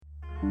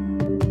Hey,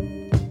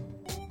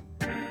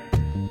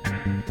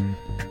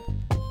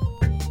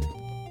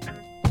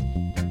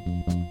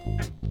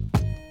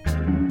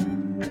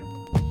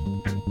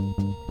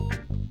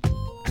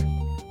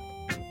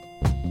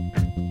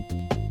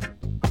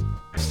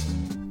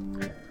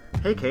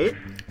 Kate.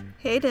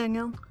 Hey,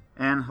 Daniel.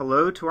 And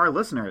hello to our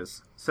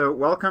listeners. So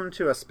welcome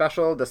to a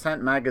special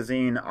Dissent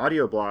Magazine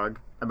audio blog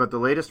about the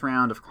latest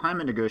round of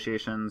climate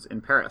negotiations in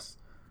Paris.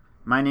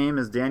 My name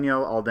is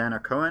Daniel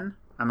Aldana Cohen.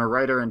 I'm a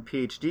writer and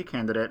PhD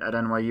candidate at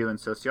NYU in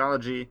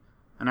sociology,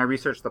 and I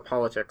research the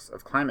politics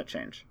of climate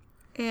change.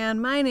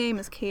 And my name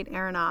is Kate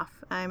Aronoff.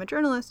 I'm a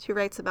journalist who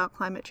writes about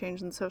climate change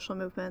and social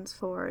movements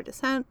for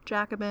Dissent,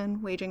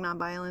 Jacobin, Waging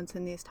Nonviolence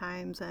in These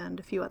Times, and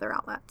a few other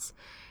outlets.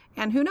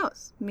 And who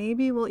knows,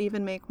 maybe we'll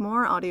even make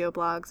more audio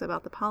blogs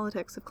about the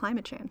politics of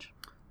climate change.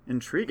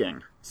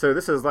 Intriguing. So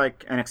this is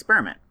like an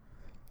experiment.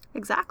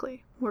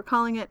 Exactly. We're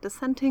calling it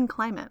Dissenting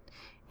Climate.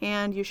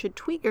 And you should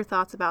tweet your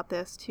thoughts about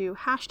this to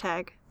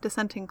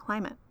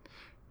 #DissentingClimate.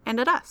 And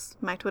at us.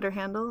 My Twitter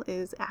handle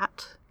is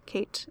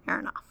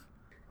 @KateAronoff.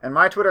 And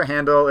my Twitter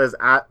handle is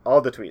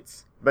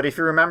 @AllTheTweets. But if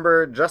you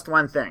remember just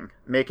one thing,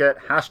 make it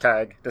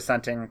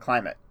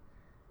 #DissentingClimate.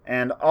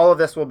 And all of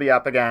this will be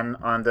up again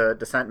on the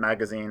Dissent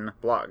Magazine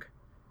blog.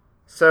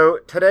 So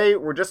today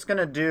we're just going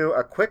to do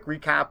a quick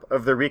recap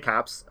of the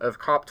recaps of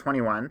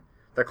COP21,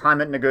 the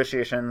climate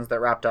negotiations that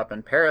wrapped up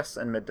in Paris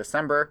in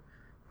mid-December.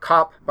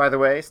 COP, by the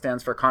way,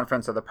 stands for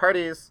Conference of the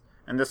Parties,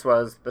 and this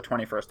was the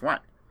 21st one.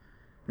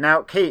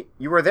 Now, Kate,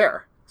 you were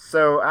there.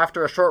 So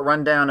after a short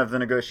rundown of the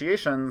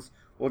negotiations,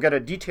 we'll get a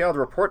detailed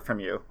report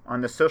from you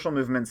on the social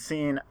movement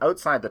scene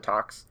outside the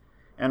talks,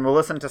 and we'll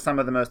listen to some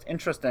of the most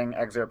interesting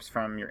excerpts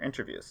from your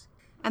interviews.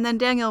 And then,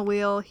 Daniel,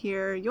 we'll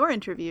hear your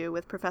interview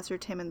with Professor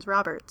Timmins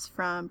Roberts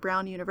from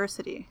Brown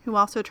University, who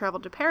also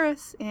traveled to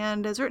Paris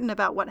and has written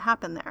about what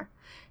happened there.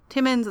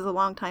 Timmins is a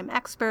longtime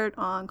expert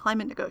on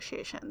climate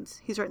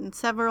negotiations. He's written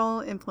several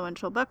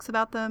influential books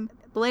about them,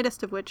 the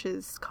latest of which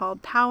is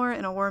called Power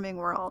in a Warming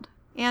World,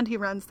 and he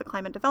runs the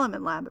Climate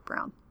Development Lab at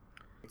Brown.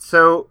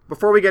 So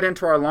before we get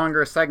into our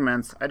longer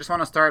segments, I just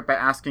want to start by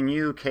asking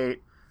you,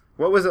 Kate,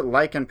 what was it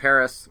like in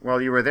Paris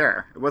while you were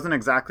there? It wasn't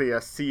exactly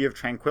a sea of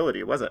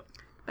tranquility, was it?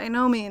 By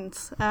no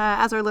means.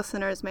 As our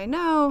listeners may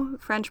know,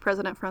 French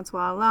President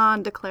François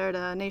Hollande declared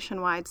a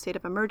nationwide state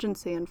of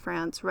emergency in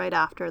France right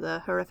after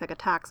the horrific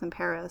attacks in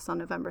Paris on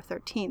November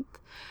 13th.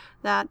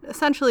 That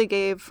essentially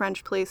gave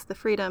French police the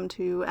freedom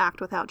to act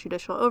without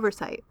judicial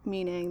oversight,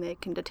 meaning they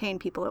can detain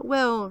people at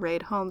will,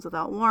 raid homes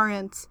without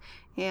warrants,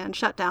 and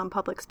shut down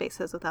public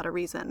spaces without a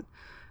reason.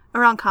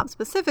 Around COP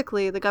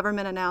specifically, the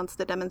government announced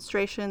that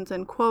demonstrations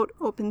in, quote,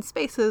 open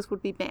spaces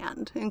would be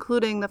banned,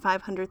 including the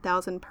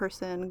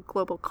 500,000-person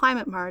global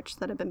climate march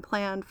that had been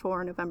planned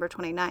for November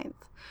 29th.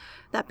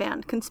 That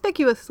ban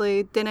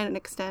conspicuously didn't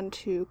extend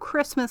to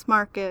Christmas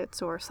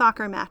markets or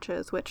soccer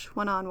matches, which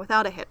went on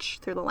without a hitch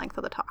through the length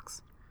of the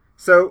talks.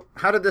 So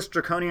how did this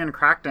draconian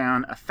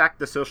crackdown affect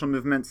the social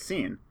movement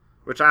scene,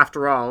 which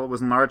after all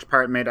was in large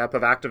part made up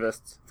of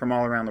activists from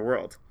all around the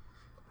world?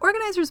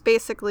 Organizers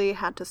basically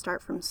had to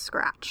start from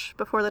scratch.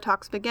 Before the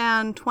talks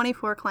began,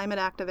 24 climate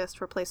activists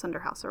were placed under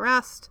house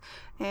arrest,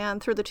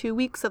 and through the 2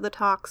 weeks of the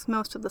talks,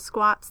 most of the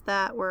squats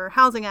that were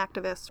housing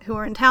activists who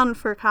were in town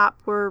for COP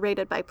were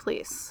raided by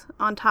police.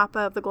 On top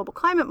of the Global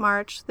Climate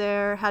March,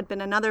 there had been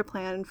another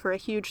plan for a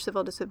huge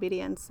civil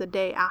disobedience the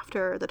day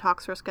after the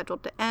talks were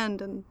scheduled to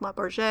end in Le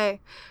Bourget,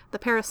 the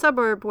Paris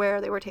suburb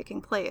where they were taking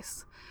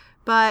place.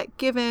 But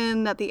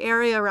given that the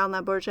area around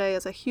Le Bourget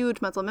is a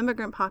huge Muslim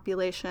immigrant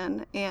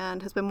population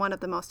and has been one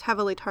of the most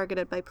heavily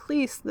targeted by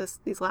police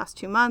these last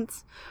 2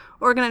 months,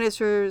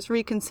 organizers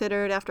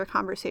reconsidered after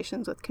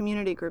conversations with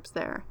community groups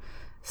there.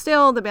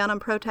 Still, the ban on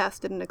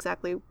protest didn't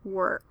exactly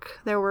work.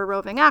 There were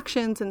roving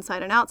actions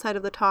inside and outside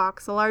of the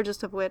talks, the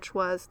largest of which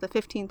was the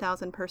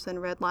 15,000-person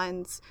Red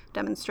Lines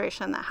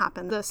demonstration that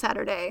happened the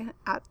Saturday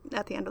at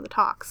the end of the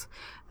talks.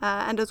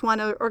 And as one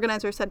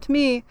organizer said to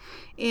me,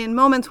 in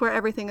moments where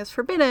everything is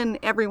forbidden,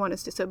 everyone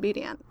is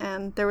disobedient.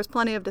 And there was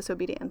plenty of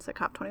disobedience at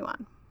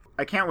COP21.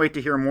 I can't wait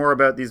to hear more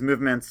about these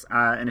movements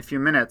in a few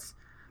minutes.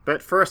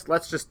 But first,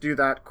 let's just do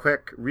that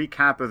quick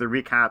recap of the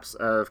recaps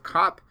of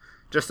COP,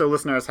 just so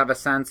listeners have a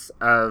sense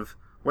of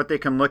what they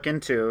can look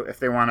into if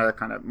they want a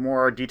kind of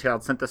more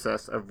detailed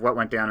synthesis of what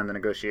went down in the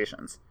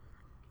negotiations.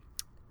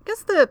 I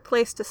guess the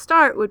place to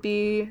start would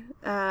be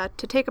to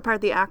take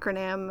apart the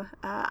acronym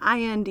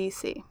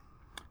INDC.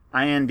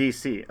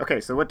 INDC. Okay,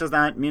 so what does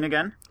that mean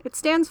again? It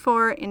stands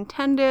for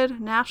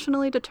Intended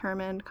Nationally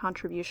Determined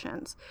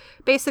Contributions.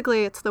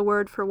 Basically, it's the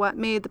word for what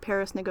made the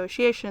Paris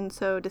negotiations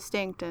so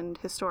distinct and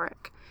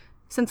historic.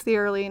 Since the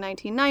early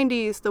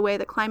 1990s, the way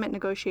that climate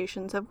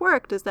negotiations have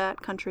worked is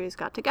that countries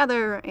got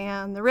together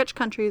and the rich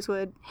countries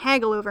would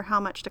haggle over how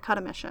much to cut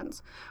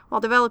emissions, while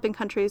developing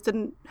countries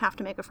didn't have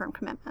to make a firm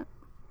commitment.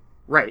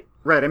 Right.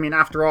 I mean,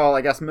 after all,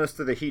 I guess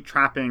most of the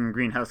heat-trapping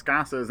greenhouse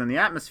gases in the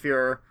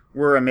atmosphere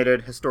were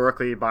emitted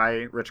historically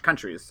by rich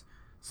countries.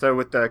 So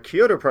with the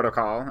Kyoto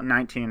Protocol in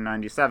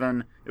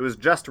 1997, it was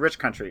just rich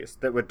countries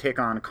that would take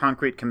on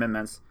concrete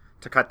commitments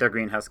to cut their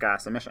greenhouse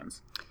gas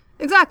emissions.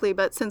 Exactly,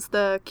 but since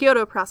the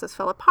Kyoto process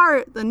fell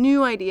apart, the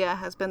new idea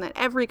has been that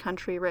every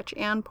country, rich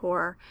and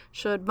poor,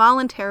 should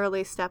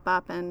voluntarily step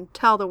up and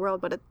tell the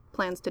world what it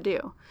plans to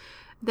do.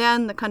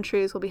 Then the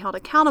countries will be held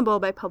accountable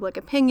by public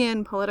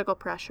opinion, political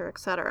pressure,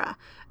 etc.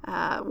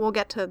 We'll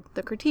get to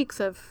the critiques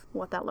of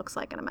what that looks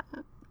like in a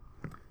minute.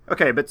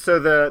 Okay, but so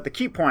the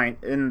key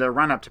point in the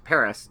run-up to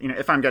Paris,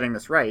 if I'm getting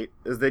this right,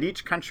 is that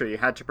each country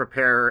had to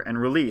prepare and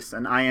release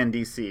an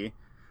INDC,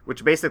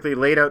 which basically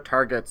laid out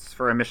targets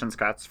for emissions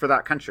cuts for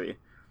that country.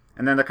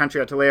 And then the country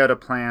had to lay out a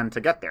plan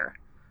to get there.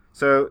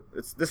 So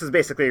this is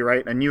basically,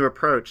 right, a new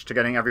approach to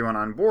getting everyone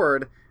on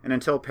board. And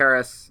until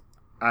Paris,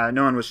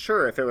 no one was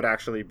sure if it would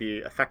actually be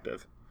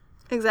effective.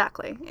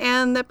 Exactly.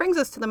 And that brings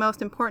us to the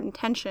most important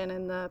tension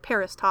in the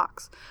Paris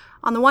talks.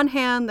 On the one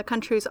hand, the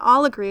countries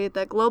all agreed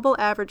that global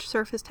average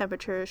surface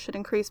temperatures should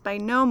increase by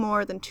no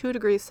more than 2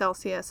 degrees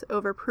Celsius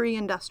over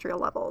pre-industrial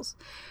levels.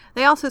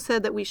 They also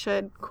said that we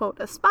should, quote,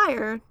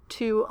 aspire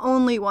to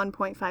only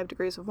 1.5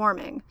 degrees of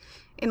warming.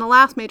 In the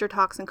last major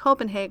talks in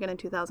Copenhagen in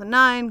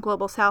 2009,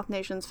 Global South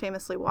nations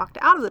famously walked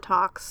out of the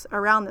talks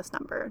around this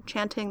number,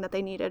 chanting that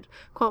they needed,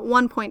 quote,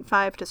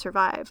 1.5 to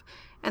survive,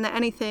 and that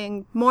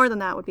anything more than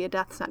that would be a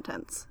death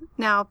sentence.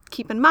 Now,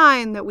 keep in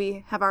mind that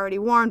we have already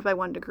warmed by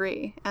 1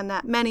 degree, and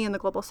that many in the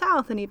Global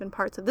South and even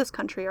parts of this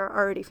country are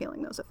already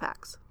feeling those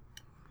effects.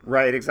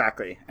 Right,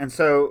 exactly. And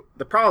so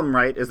the problem,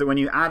 right, is that when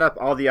you add up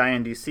all the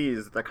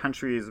INDCs that the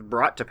countries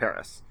brought to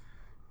Paris,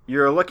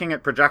 you're looking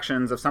at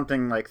projections of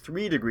something like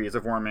 3 degrees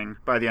of warming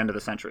by the end of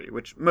the century,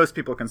 which most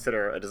people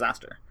consider a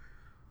disaster.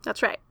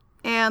 That's right.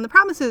 And the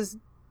promises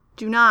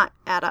do not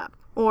add up,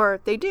 or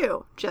they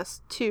do,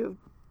 just to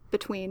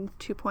between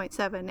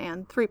 2.7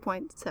 and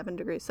 3.7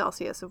 degrees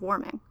Celsius of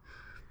warming.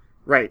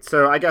 Right.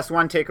 So I guess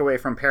one takeaway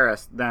from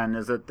Paris, then,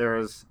 is that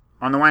there's,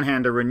 on the one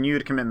hand, a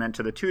renewed commitment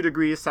to the 2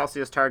 degrees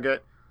Celsius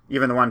target,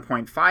 even the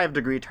 1.5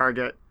 degree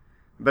target,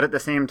 but at the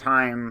same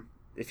time,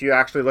 if you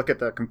actually look at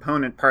the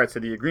component parts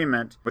of the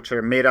agreement, which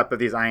are made up of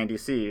these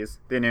INDCs,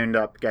 they end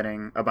up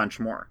getting a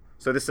bunch more.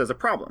 So this is a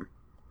problem.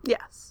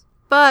 Yes.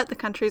 But the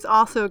countries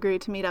also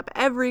agreed to meet up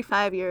every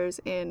 5 years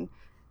in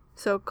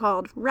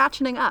so-called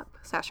ratcheting up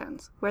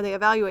sessions, where they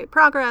evaluate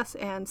progress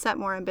and set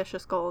more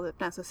ambitious goals if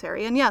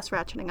necessary. And yes,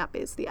 ratcheting up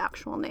is the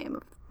actual name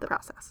of the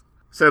process.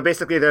 So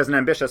basically there's an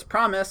ambitious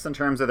promise in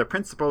terms of the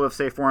principle of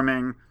safe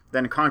warming,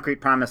 then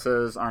concrete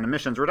promises on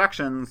emissions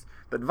reductions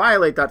that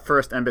violate that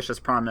first ambitious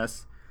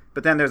promise.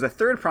 But then there's a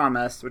third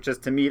promise, which is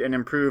to meet and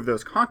improve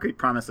those concrete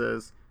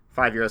promises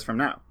 5 years from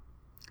now.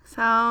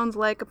 Sounds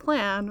like a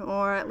plan,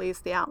 or at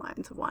least the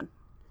outlines of one.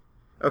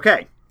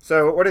 Okay,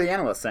 so what are the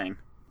analysts saying?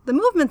 The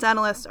movement's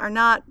analysts are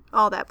not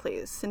all that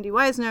pleased. Cindy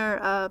Weisner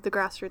of the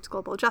Grassroots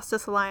Global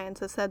Justice Alliance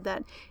has said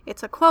that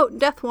it's a, quote,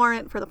 death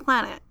warrant for the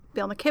planet.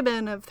 Bill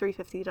McKibben of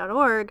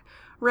 350.org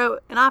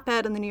wrote an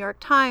op-ed in the New York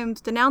Times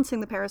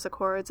denouncing the Paris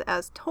Accords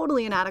as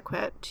totally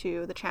inadequate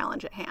to the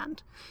challenge at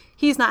hand.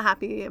 He's not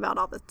happy about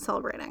all the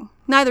celebrating.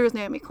 Neither is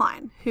Naomi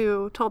Klein,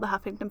 who told the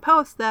Huffington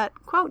Post that,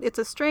 quote, it's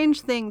a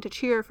strange thing to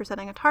cheer for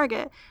setting a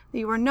target that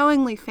you are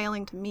knowingly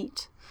failing to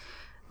meet.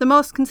 The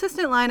most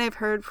consistent line I've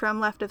heard from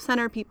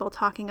left-of-center people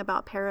talking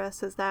about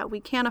Paris is that we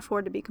can't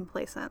afford to be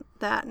complacent,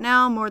 that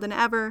now more than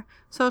ever,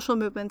 social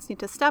movements need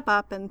to step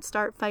up and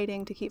start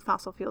fighting to keep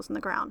fossil fuels in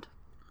the ground.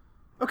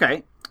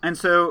 Okay, and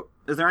so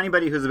is there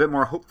anybody who's a bit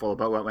more hopeful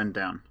about what went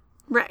down?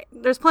 Right,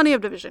 there's plenty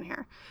of division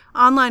here.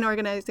 Online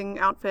organizing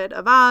outfit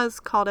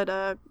Avaz called it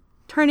a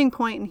turning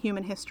point in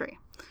human history.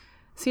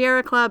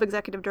 Sierra Club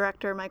executive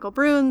director Michael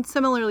Brune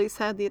similarly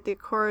said that the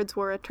Accords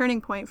were a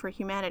turning point for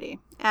humanity,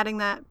 adding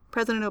that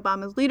President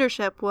Obama's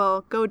leadership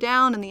will go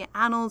down in the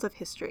annals of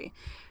history.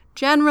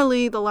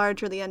 Generally, the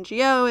larger the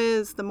NGO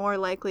is, the more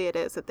likely it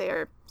is that they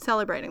are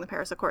celebrating the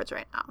Paris Accords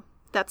right now.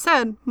 That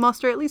said,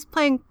 most are at least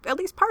paying at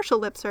least partial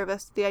lip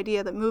service to the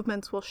idea that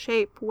movements will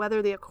shape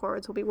whether the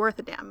Accords will be worth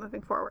a damn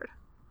moving forward.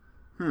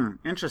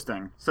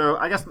 Interesting. So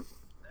I guess,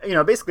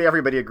 basically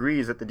everybody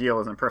agrees that the deal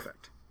isn't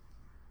perfect.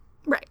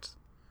 Right.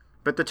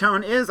 But the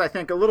tone is, I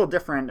think, a little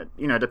different,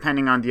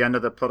 depending on the end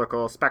of the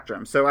political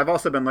spectrum. So I've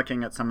also been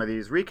looking at some of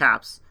these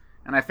recaps,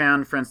 and I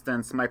found, for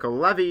instance, Michael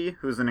Levy,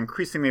 who's an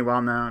increasingly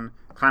well-known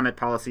climate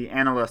policy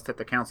analyst at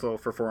the Council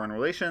for Foreign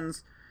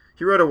Relations.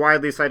 He wrote a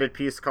widely cited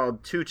piece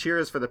called 2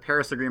 Cheers for the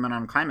Paris Agreement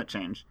on Climate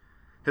Change.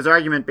 His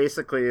argument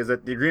basically is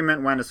that the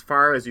agreement went as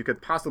far as you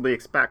could possibly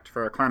expect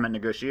for a climate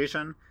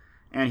negotiation,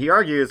 and he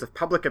argues if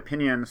public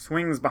opinion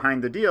swings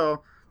behind the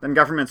deal, then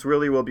governments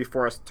really will be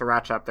forced to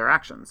ratchet up their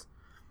actions.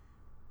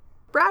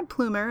 Brad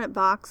Plumer at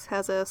Vox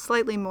has a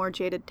slightly more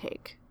jaded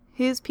take.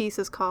 His piece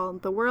is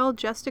called "The World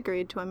Just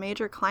Agreed to a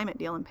Major Climate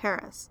Deal in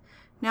Paris.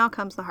 Now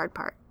Comes the Hard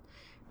Part."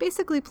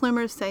 Basically,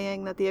 Plumer's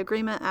saying that the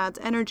agreement adds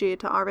energy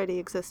to already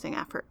existing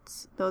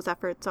efforts. Those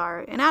efforts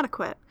are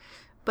inadequate,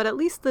 but at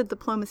least the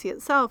diplomacy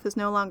itself is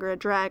no longer a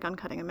drag on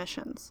cutting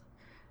emissions.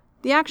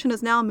 The action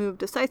has now moved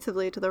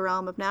decisively to the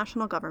realm of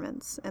national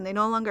governments, and they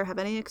no longer have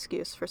any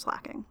excuse for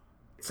slacking.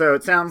 So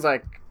it sounds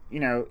like,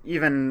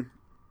 even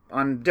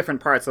on different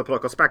parts of the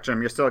political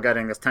spectrum, you're still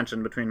getting this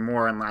tension between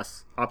more and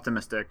less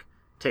optimistic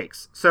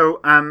takes.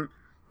 So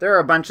There are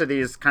a bunch of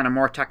these kind of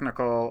more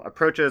technical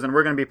approaches, and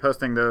we're going to be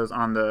posting those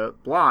on the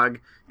blog,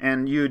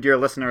 and you, dear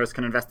listeners,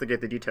 can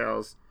investigate the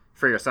details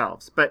for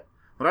yourselves. But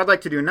what I'd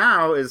like to do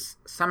now is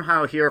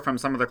somehow hear from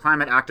some of the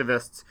climate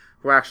activists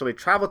who actually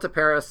traveled to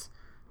Paris,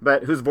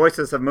 but whose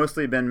voices have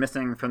mostly been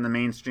missing from the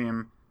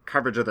mainstream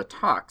coverage of the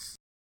talks.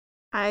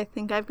 I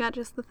think I've got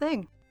just the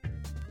thing.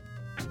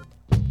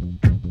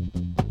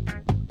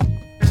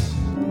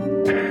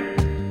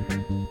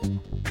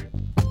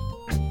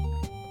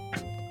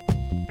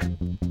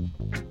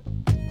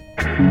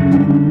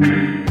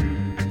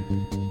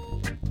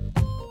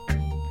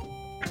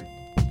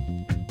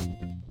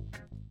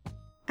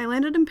 I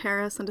landed in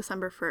Paris on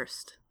December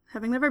 1st.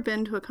 Having never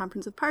been to a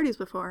conference of parties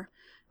before,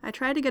 I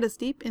tried to get as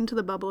deep into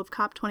the bubble of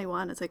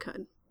COP21 as I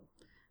could.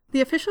 The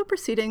official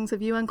proceedings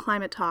of UN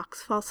climate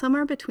talks fall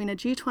somewhere between a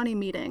G20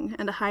 meeting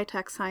and a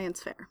high-tech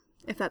science fair,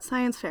 if that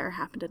science fair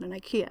happened at an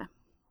IKEA.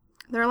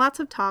 There are lots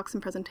of talks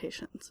and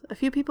presentations. A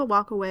few people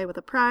walk away with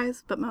a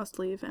prize, but most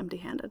leave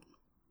empty-handed.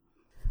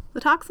 The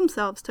talks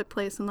themselves took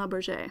place in Le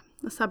Bourget,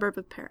 a suburb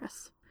of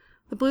Paris.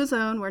 The Blue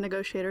Zone, where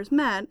negotiators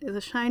met, is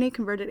a shiny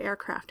converted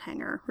aircraft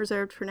hangar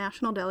reserved for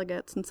national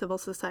delegates and civil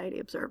society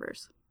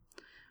observers.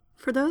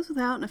 For those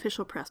without an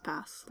official press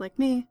pass, like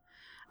me,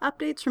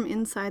 updates from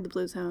inside the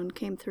Blue Zone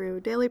came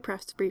through daily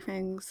press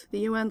briefings,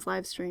 the UN's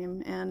live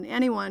stream, and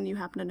anyone you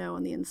happen to know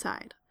on the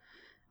inside.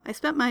 I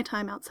spent my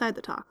time outside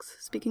the talks,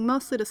 speaking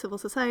mostly to civil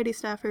society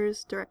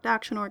staffers, direct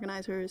action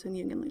organizers, and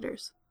union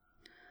leaders.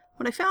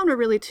 What I found were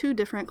really two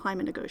different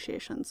climate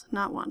negotiations,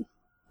 not one.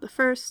 The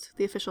first,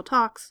 the official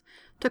talks,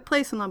 took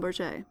place in Le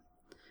Bourget.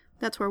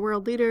 That's where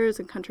world leaders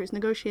and countries'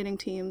 negotiating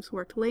teams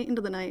worked late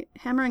into the night,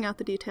 hammering out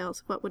the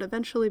details of what would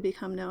eventually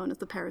become known as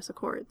the Paris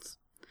Accords.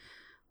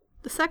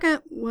 The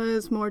second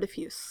was more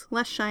diffuse,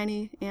 less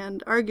shiny,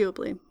 and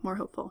arguably more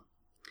hopeful.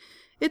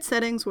 Its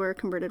settings were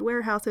converted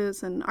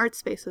warehouses and art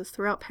spaces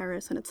throughout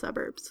Paris and its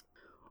suburbs.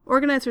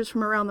 Organizers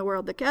from around the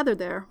world that gathered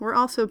there were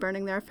also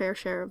burning their fair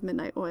share of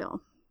midnight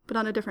oil, but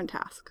on a different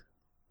task,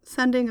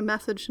 sending a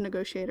message to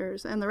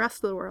negotiators and the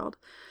rest of the world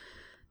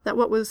that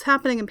what was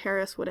happening in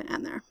Paris wouldn't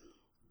end there.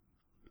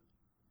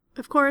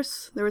 Of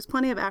course, there was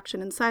plenty of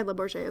action inside Le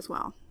Bourget as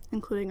well,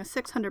 including a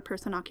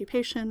 600-person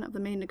occupation of the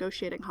main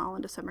negotiating hall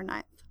on December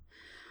 9th.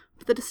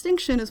 But the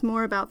distinction is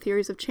more about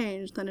theories of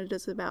change than it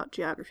is about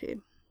geography.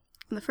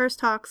 In the first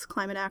talks,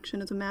 climate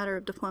action is a matter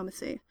of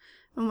diplomacy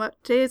and what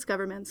today's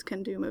governments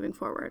can do moving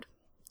forward.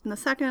 In the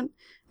second,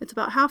 it's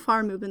about how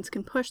far movements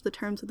can push the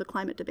terms of the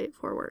climate debate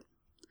forward.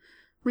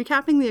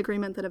 Recapping the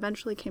agreement that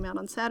eventually came out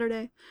on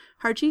Saturday,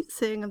 Harjeet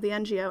Singh of the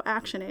NGO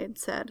ActionAid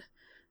said,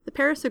 "The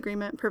Paris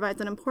Agreement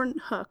provides an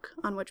important hook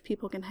on which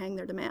people can hang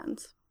their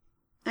demands."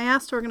 I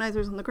asked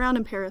organizers on the ground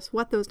in Paris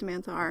what those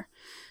demands are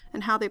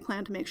and how they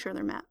plan to make sure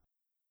they're met.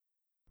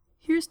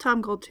 Here's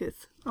Tom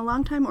Goldtooth, a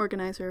longtime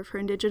organizer for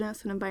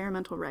Indigenous and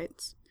environmental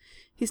rights.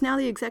 He's now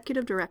the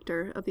executive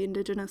director of the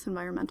Indigenous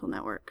Environmental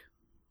Network.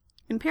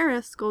 In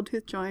Paris,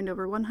 Goldtooth joined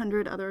over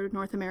 100 other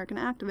North American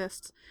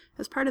activists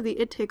as part of the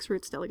It Takes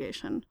Roots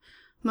delegation,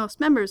 most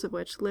members of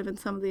which live in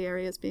some of the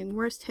areas being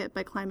worst hit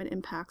by climate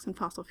impacts and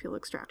fossil fuel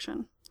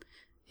extraction.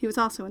 He was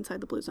also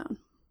inside the Blue Zone.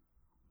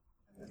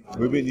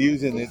 We've been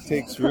using It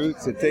Takes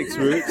Roots. It Takes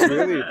Roots,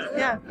 really.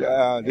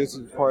 Yeah. This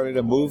is part of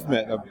the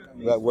movement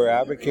that we're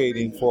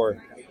advocating for.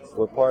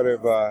 We're part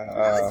of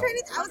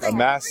a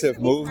massive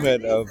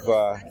movement of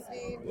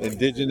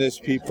indigenous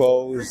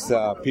peoples,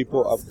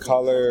 people of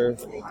color,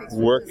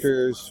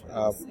 workers,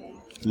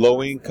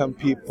 low-income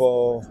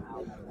people,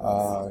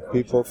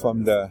 people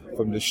from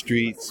the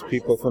streets,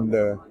 people from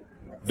the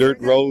dirt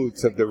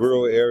roads of the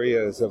rural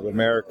areas of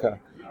America,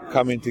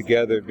 coming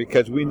together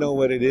because we know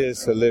what it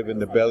is to live in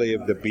the belly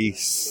of the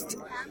beast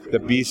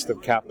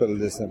of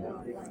capitalism,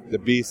 the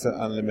beast of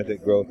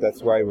unlimited growth.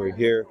 That's why we're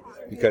here,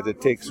 because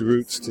it takes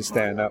roots to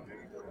stand up.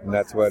 And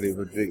that's why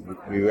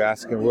we're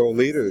asking world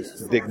leaders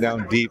to dig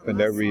down deep in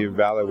their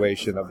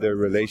reevaluation of their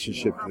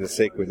relationship to the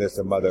sacredness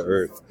of Mother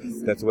Earth.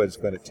 That's what it's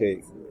going to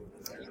take.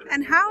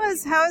 And how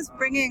is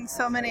bringing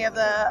so many of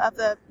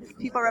the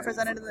people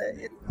represented in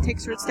the It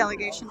Takes Roots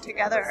delegation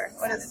together?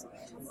 What is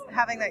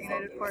having that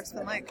united force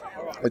been like?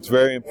 It's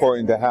very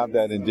important to have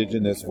that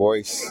indigenous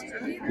voice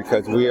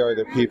because we are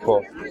the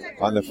people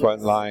on the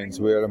front lines.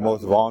 We are the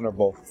most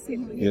vulnerable.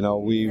 You know,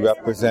 we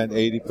represent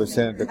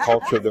 80% of the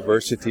cultural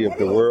diversity of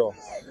the world,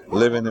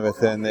 living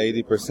within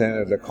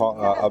 80% of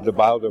the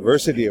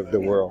biodiversity of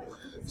the world.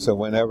 So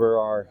whenever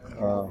our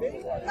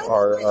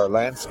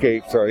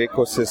landscapes, our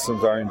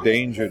ecosystems are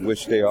endangered,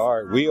 which they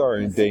are, we are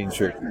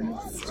endangered.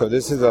 So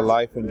this is a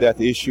life and death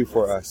issue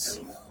for us.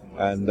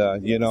 And,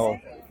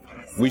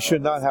 we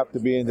should not have to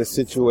be in the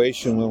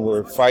situation when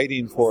we're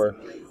fighting for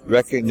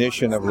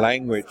recognition of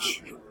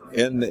language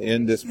in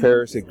this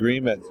Paris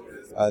Agreement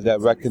that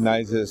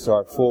recognizes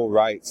our full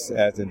rights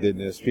as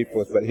indigenous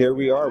peoples. But here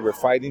we are, we're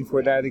fighting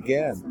for that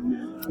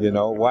again. You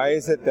know, why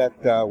is it that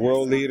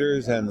world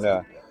leaders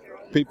and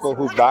people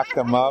who back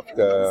them up,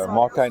 the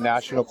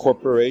multinational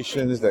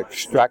corporations, the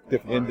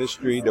extractive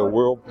industry, the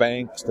World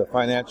Banks, the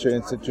financial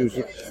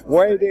institutions.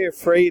 Why are they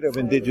afraid of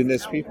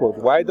indigenous people?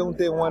 Why don't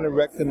they want to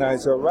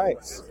recognize their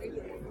rights?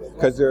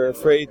 Because they're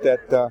afraid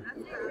that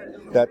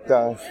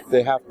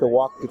they have to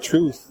walk the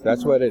truth.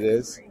 That's what it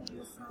is.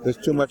 There's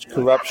too much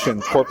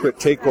corruption, corporate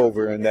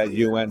takeover in that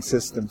UN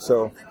system.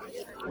 So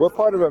we're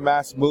part of a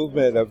mass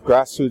movement of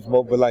grassroots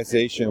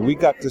mobilization. We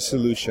got the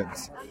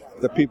solutions.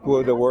 The people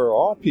of the world,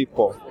 all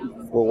people,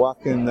 we're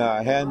walking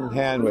hand in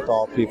hand with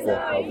all people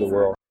of the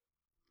world.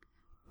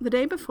 The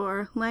day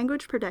before,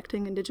 language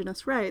protecting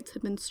Indigenous rights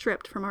had been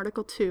stripped from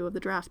Article 2 of the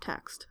draft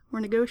text,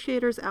 where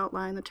negotiators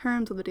outlined the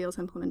terms of the deal's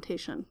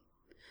implementation.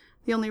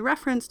 The only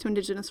reference to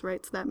Indigenous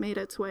rights that made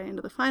its way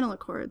into the final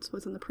accords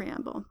was in the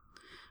preamble,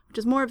 which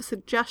is more of a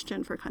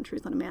suggestion for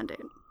countries than a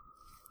mandate.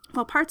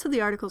 While parts of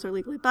the articles are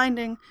legally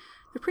binding,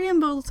 the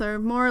preambles are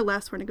more or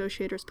less where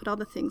negotiators put all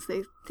the things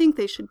they think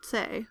they should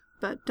say,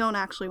 but don't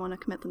actually want to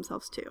commit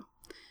themselves to.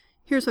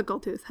 Here's what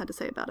Goldtooth had to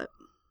say about it.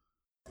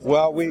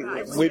 Well,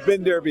 we've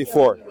been there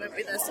before.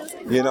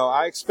 You know,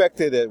 I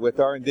expected it with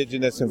our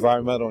Indigenous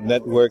Environmental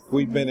Network.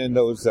 We've been in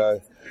those,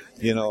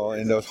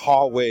 in those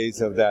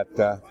hallways of that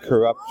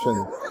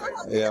corruption,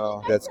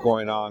 that's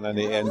going on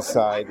the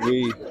inside.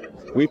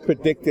 We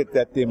predicted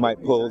that they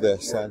might pull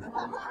this, and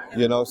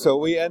so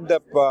we end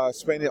up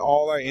spending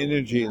all our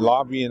energy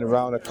lobbying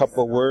around a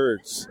couple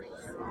words,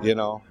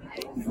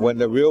 when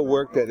the real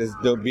work that is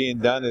being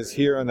done is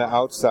here on the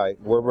outside,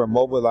 where we're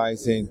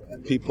mobilizing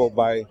people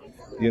by,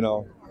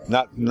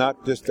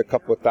 not just a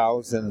couple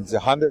thousands,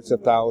 hundreds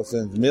of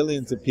thousands,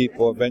 millions of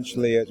people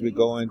eventually as we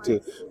go into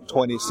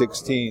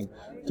 2016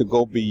 to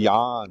go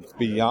beyond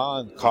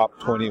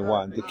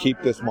COP21 to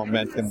keep this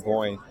momentum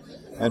going.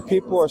 And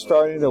people are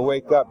starting to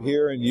wake up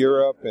here in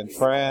Europe and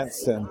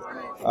France, and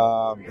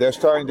they're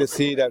starting to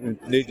see that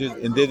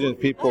indigenous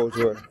peoples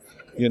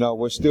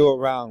we're still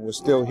around, we're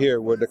still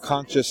here, we're the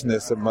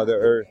consciousness of Mother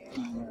Earth.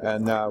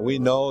 And we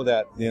know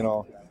that,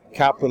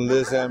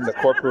 capitalism, the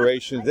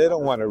corporations, they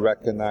don't want to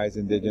recognize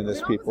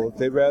indigenous people.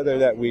 They'd rather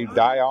that we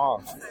die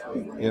off.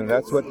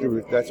 That's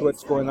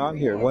what's going on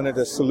here. One of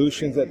the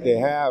solutions that they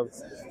have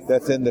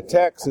that's in the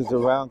text is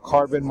around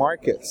carbon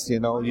markets,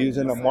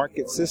 using a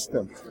market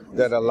system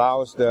that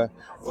allows the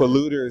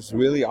polluters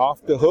really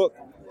off the hook.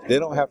 They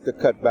don't have to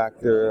cut back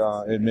their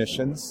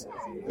emissions.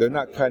 They're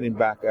not cutting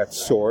back at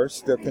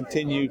source. They'll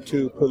continue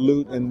to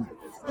pollute in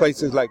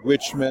places like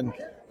Richmond,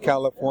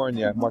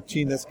 California,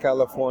 Martinez,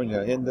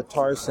 California, in the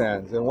tar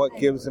sands. And what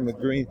gives them a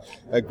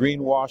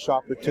greenwash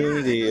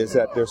opportunity is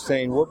that they're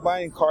saying, we're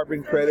buying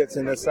carbon credits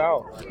in the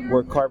South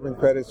where carbon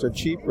credits are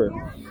cheaper.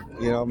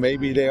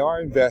 Maybe they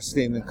are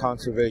investing in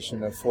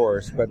conservation of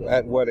forests, but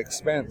at what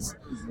expense?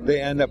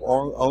 They end up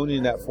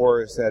owning that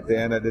forest at the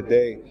end of the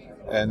day.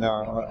 And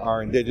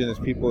our indigenous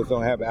peoples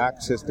don't have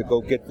access to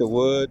go get the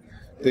wood,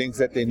 things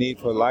that they need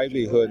for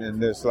livelihood.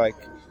 And there's like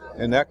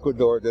in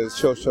Ecuador, there's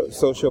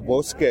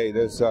Sochabosque,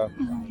 there's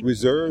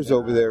reserves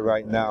over there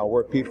right now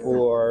where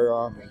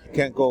people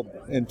can't go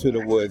into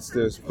the woods.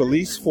 There's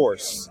police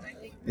force,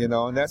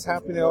 and that's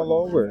happening all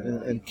over.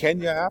 In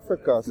Kenya,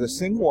 Africa, the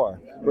Singwa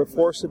were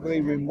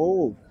forcibly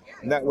removed.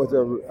 And that was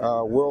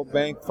a World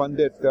Bank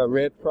funded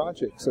RED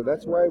project. So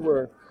that's why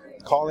we're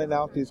calling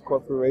out these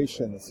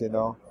corporations,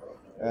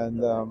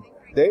 And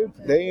they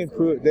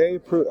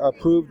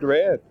approved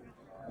RED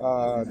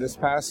this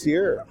past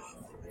year,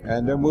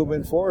 and they're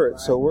moving forward.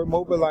 So we're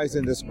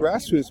mobilizing this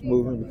grassroots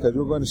movement because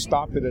we're going to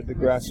stop it at the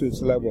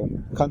grassroots level,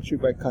 country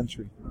by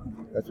country.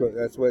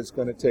 That's what it's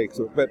going to take.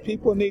 So, but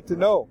people need to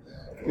know,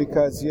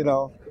 because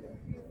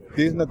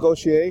these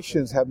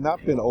negotiations have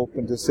not been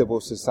open to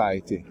civil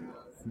society.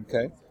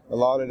 Okay, a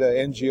lot of the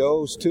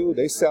NGOs too,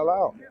 they sell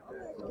out.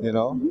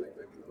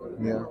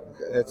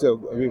 It's a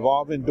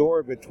revolving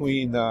door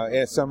between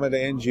some of the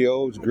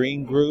NGOs,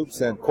 green groups,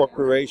 and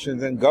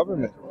corporations and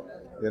government.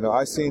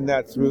 I've seen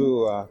that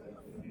through,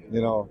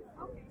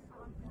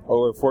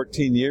 over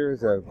 14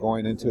 years of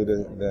going into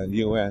the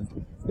UN.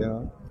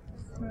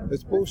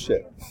 It's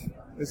bullshit.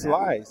 It's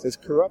lies. It's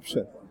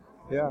corruption.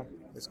 Yeah,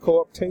 it's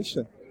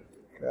co-optation.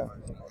 Yeah.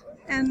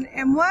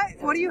 And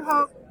what do you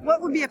hope?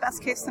 What would be a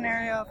best case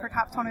scenario for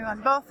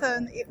COP21, both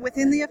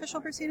within the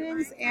official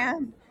proceedings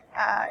and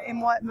in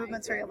what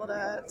movements are you able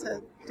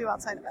to do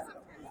outside of it?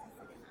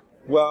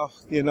 Well,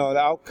 the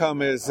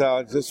outcome is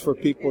just for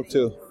people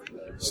to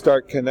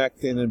start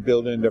connecting and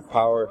building their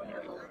power,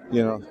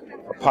 a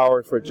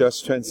power for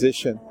just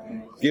transition.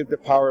 Give the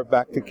power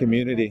back to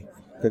community,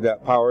 because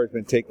that power has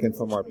been taken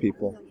from our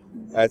people.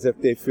 As if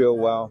they feel,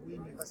 well,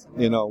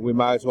 we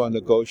might as well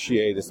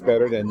negotiate. It's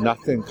better than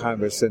nothing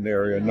kind of a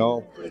scenario.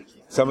 No,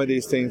 some of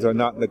these things are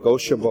not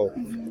negotiable.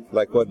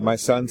 Like what my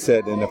son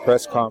said in the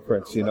press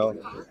conference,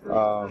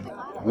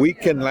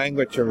 weakened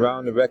language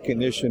around the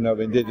recognition of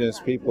indigenous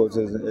peoples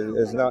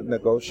is not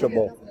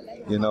negotiable.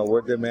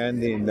 We're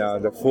demanding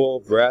the full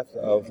breadth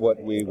of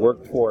what we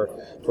worked for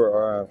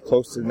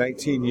close to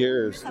 19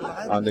 years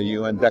on the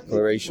UN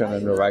Declaration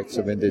on the Rights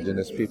of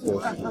Indigenous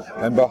Peoples.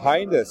 And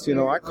behind us,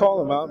 I call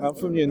them out. I'm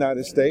from the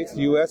United States.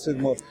 The U.S. is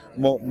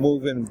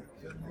moving,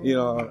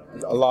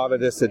 a lot of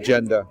this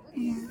agenda.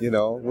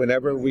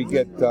 Whenever we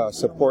get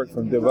support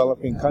from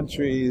developing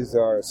countries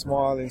or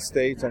small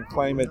states on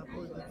climate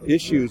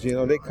issues,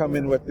 they come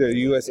in with their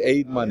U.S.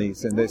 aid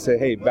monies and they say,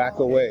 hey, back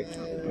away,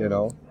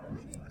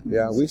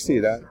 Yeah, we see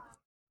that.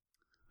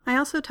 I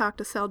also talked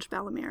to Selj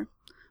Balamir,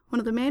 one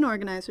of the main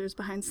organizers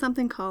behind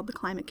something called the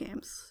Climate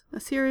Games, a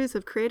series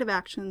of creative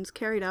actions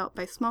carried out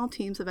by small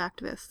teams of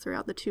activists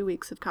throughout the 2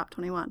 weeks of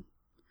COP21.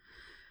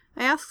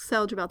 I asked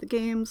Selj about the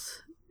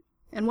Games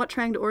and what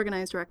trying to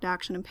organize direct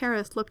action in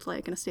Paris looked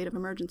like in a state of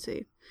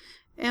emergency,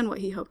 and what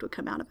he hoped would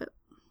come out of it.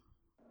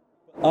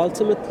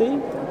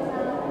 Ultimately,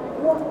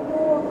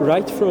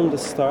 right from the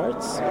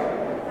start,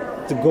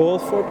 the goal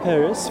for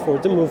Paris, for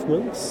the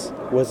movements,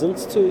 wasn't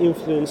to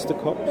influence the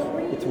COP.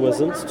 It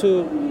wasn't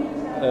to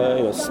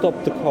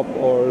stop the COP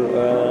or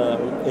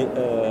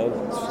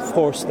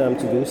force them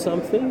to do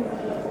something.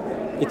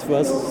 It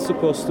was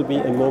supposed to be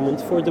a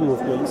moment for the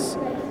movements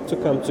to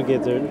come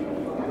together,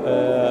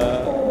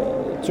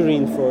 to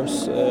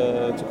reinforce,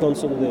 to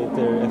consolidate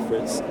their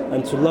efforts,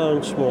 and to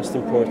launch, most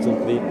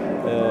importantly,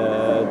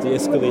 the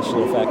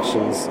escalation of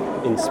actions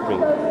in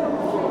spring.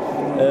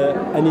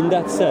 And in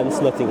that sense,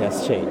 nothing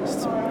has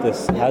changed.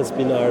 This has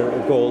been our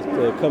goal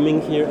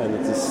coming here, and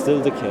it is still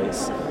the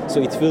case.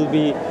 So it will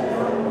be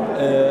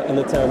an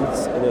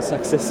attempt, and a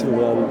successful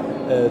one,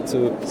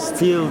 to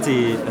steal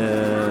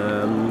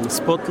the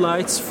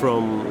spotlights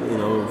from,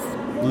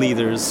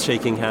 leaders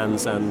shaking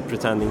hands and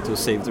pretending to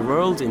save the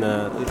world in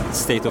a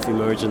state of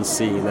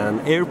emergency in an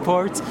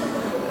airport,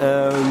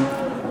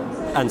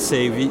 and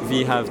say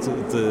we have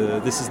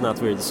this is not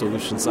where the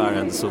solutions are,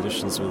 and the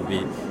solutions will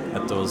be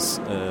at those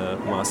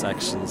mass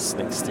actions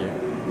next year.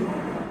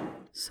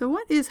 So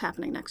what is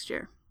happening next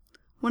year?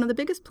 One of the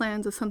biggest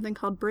plans is something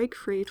called Break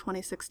Free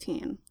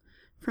 2016.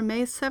 From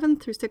May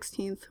 7th through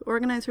 16th,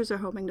 organizers are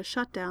hoping to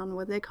shut down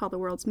what they call the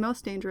world's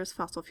most dangerous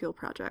fossil fuel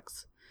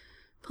projects.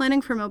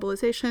 Planning for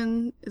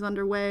mobilization is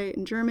underway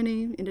in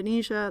Germany,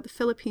 Indonesia, the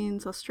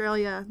Philippines,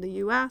 Australia, the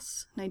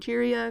US,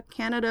 Nigeria,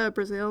 Canada,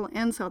 Brazil,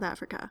 and South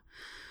Africa.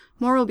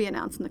 More will be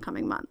announced in the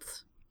coming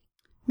months.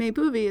 May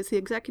Bouvi is the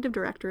executive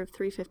director of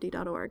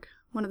 350.org,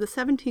 one of the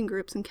 17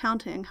 groups and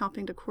counting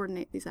helping to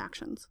coordinate these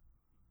actions.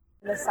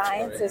 The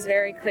science is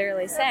very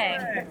clearly saying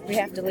we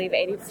have to leave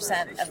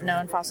 80% of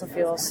known fossil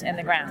fuels in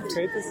the ground.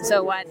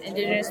 So what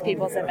indigenous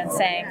peoples have been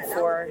saying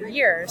for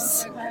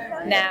years,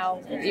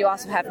 now you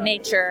also have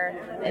Nature,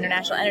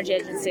 International Energy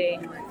Agency,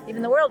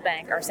 even the World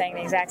Bank are saying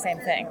the exact same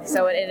thing.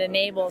 So it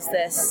enables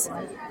this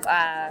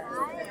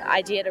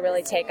idea to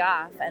really take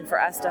off, and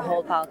for us to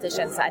hold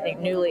politicians, I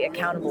think, newly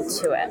accountable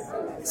to it.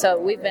 So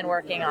we've been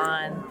working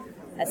on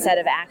a set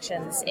of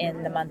actions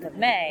in the month of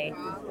May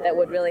that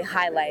would really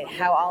highlight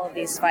how all of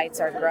these fights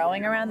are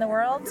growing around the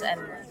world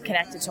and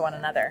connected to one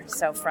another.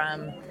 So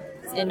from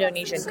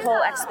Indonesian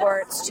coal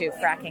exports to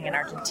fracking in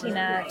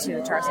Argentina to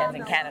the tar sands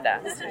in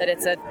Canada, that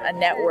it's a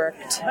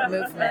networked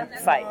movement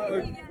fight.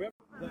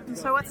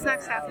 So what's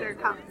next after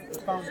COP?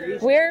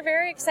 We're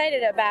very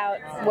excited about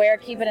where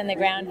Keep It in the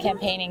Ground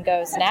campaigning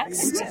goes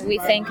next. We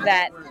think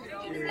that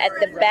at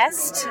the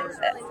best,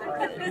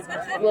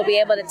 we'll be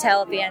able to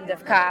tell at the end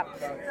of COP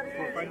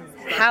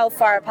how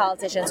far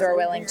politicians are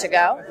willing to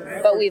go,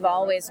 but we've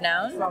always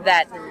known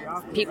that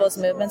people's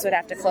movements would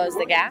have to close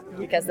the gap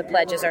because the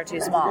pledges are too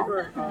small.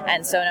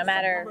 And so no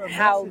matter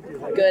how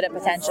good a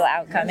potential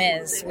outcome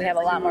is, we have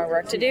a lot more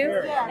work to do,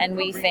 and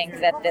we think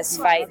that this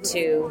fight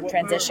to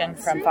transition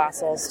from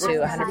fossils to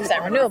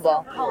 100%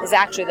 renewable is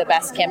actually the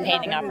best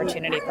campaigning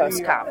opportunity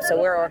post-COP. So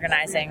we're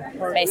organizing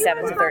May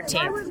 7th to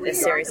 13th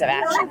this series of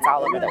actions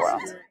all over the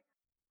world.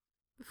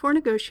 Before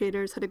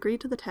negotiators had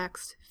agreed to the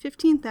text,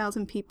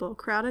 15,000 people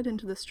crowded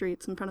into the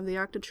streets in front of the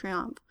Arc de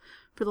Triomphe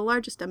for the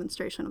largest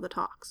demonstration of the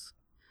talks.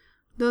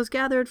 Those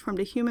gathered formed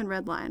a human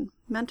red line,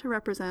 meant to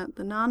represent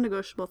the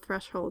non-negotiable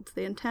thresholds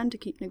they intend to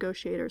keep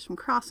negotiators from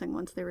crossing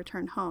once they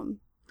return home.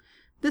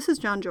 This is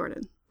John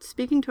Jordan,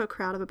 speaking to a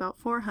crowd of about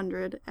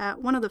 400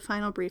 at one of the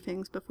final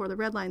briefings before the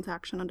Red Lines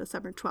action on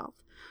December 12th,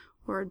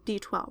 or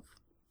D12.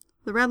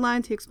 The Red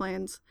Lines, he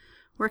explains,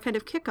 were a kind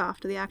of kickoff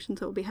to the actions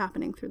that will be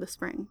happening through the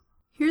spring.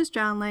 Here's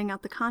John laying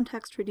out the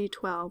context for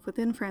D12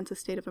 within France's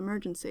state of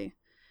emergency,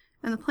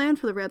 and the plan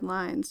for the Red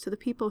Lines to the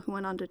people who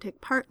went on to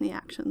take part in the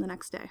action the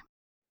next day.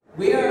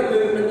 We are a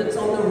movement that's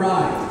on the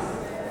rise,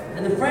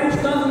 and the French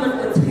government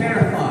were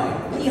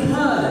terrified. We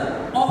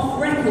heard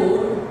off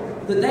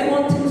record that they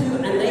wanted to,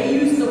 and they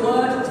used the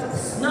word,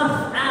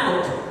 snuff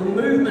out the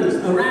movements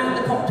around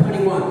the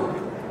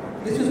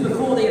COP21. This was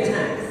before the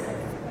attacks.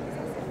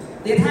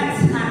 The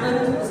attacks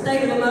happened, the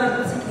state of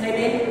emergency came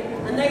in,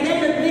 and they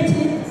then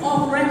admitted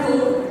off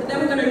record that they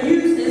were going to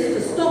use this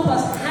to stop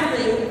us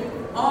having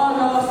our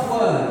last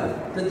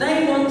word. That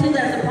they wanted,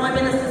 as the Prime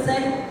Minister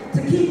said,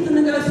 to keep the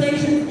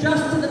negotiations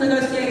just to the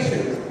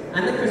negotiations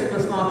and the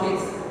Christmas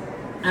markets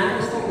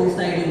and the stock football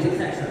stadiums,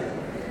 etc.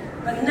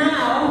 But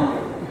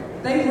now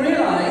they've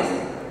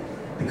realised,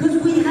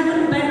 because we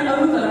haven't bent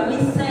over,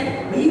 we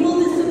said we will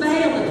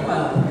disobey on the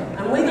 12th,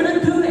 and we're going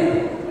to do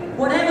it,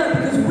 whatever,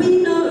 because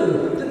we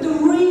know that the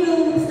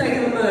real state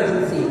of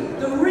emergency,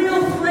 the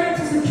real threat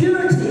to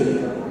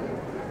security,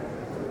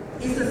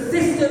 is the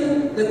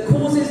system that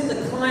causes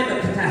the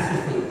climate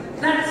catastrophe.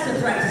 That's the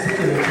threat to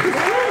security.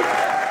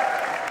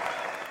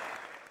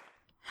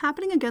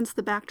 Happening against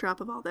the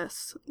backdrop of all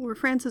this were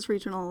France's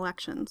regional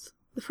elections.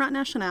 The Front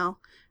National,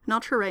 an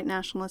ultra-right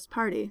nationalist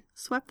party,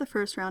 swept the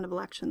first round of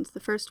elections the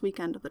first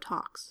weekend of the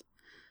talks.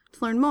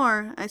 To learn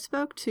more, I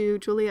spoke to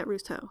Juliette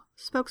Rousseau,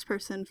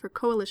 spokesperson for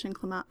Coalition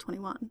Climate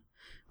 21,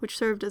 which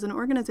served as an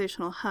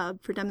organizational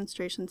hub for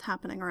demonstrations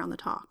happening around the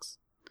talks.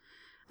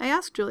 I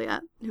asked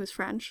Juliette, who is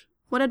French,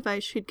 what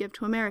advice she'd give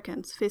to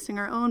Americans facing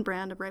our own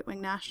brand of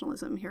right-wing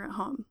nationalism here at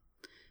home.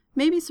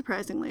 Maybe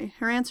surprisingly,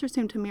 her answer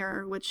seemed to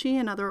mirror what she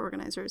and other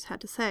organizers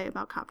had to say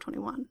about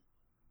COP21.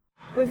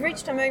 We've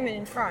reached a moment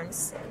in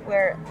France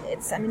where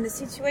the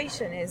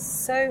situation is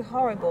so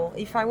horrible.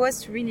 If I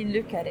was to really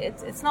look at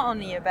it, it's not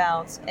only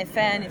about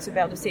FN, it's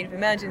about the state of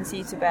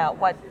emergency, it's about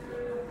what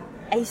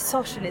a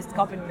socialist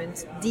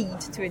government did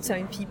to its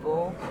own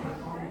people.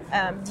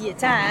 The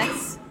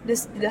attacks,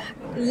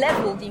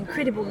 the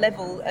incredible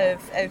level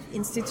of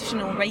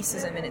institutional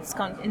racism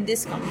in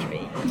this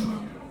country.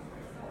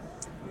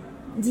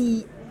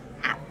 The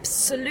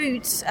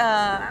absolute,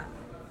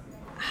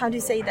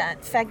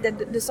 fact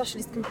that the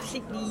socialists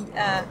completely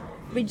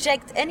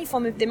reject any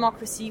form of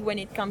democracy when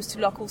it comes to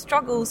local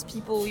struggles,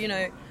 people,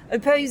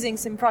 opposing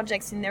some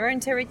projects in their own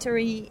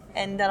territory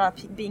and that are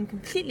being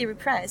completely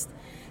repressed.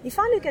 If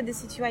I look at the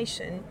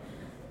situation,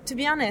 to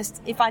be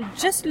honest, if I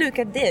just look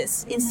at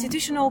this,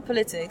 institutional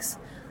politics,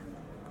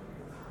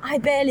 I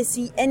barely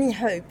see any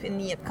hope in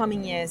the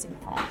upcoming years in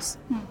France.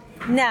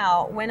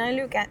 Now, when I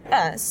look at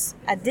us,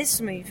 at this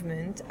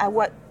movement, at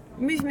what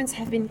movements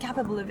have been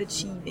capable of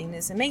achieving,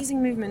 this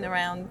amazing movement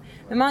around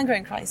the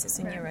migrant crisis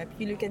in Europe,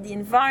 you look at the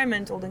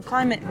environmental and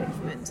climate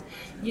movement,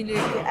 you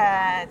look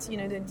at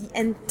the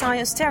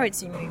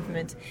anti-austerity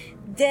movement,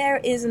 there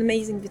is an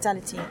amazing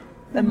vitality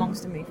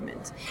amongst the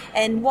movement.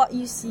 And what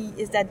you see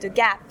is that the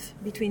gap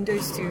between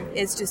those two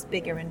is just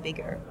bigger and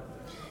bigger.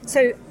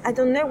 So I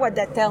don't know what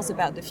that tells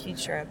about the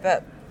future,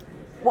 but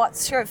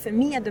what's sure for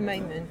me at the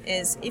moment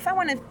is if I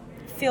want to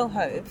feel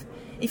hope,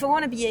 if I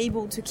want to be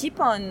able to keep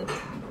on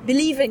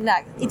believing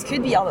that it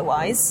could be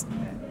otherwise,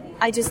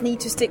 I just need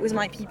to stick with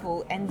my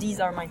people, and these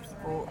are my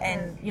people.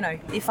 And,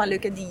 if I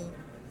look at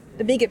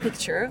the bigger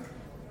picture,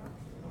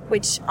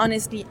 which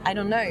honestly I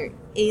don't know,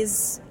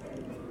 is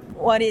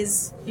what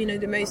is,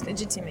 the most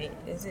legitimate?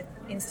 Is it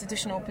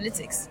institutional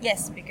politics?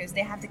 Yes, because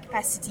they have the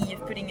capacity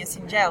of putting us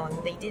in jail,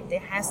 and they did. They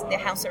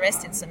house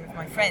arrested some of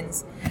my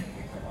friends.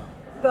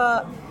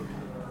 But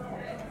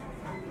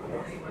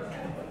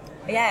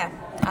yeah,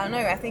 I don't know.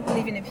 I think we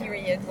live in a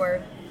period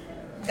where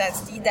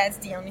that's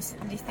the only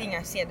thing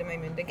I see at the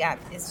moment. The gap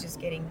is just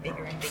getting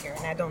bigger and bigger,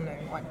 and I don't know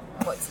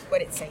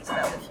what it says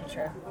about the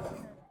future.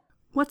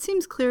 What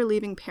seems clear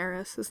leaving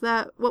Paris is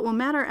that what will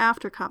matter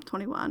after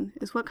COP21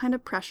 is what kind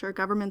of pressure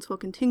governments will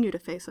continue to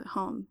face at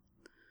home.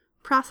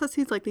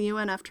 Processes like the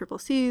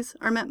UNFCCCs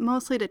are meant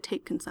mostly to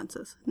take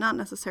consensus, not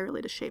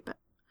necessarily to shape it.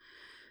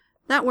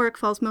 That work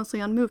falls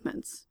mostly on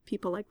movements,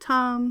 people like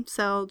Tom,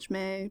 Selge,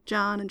 May,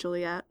 John, and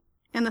Juliette,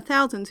 and the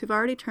thousands who've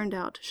already turned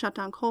out to shut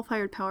down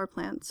coal-fired power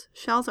plants,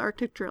 Shell's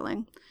Arctic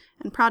drilling,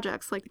 and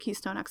projects like the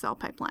Keystone XL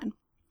pipeline.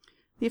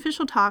 The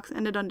official talks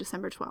ended on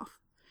December 12th.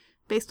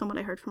 Based on what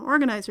I heard from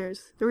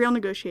organizers, the real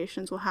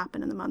negotiations will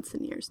happen in the months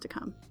and years to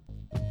come.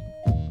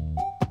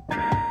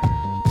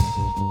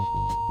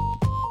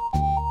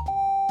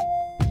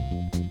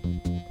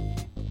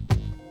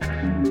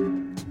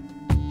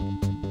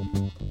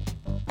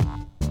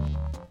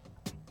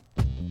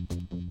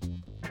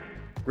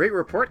 Great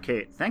report,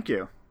 Kate. Thank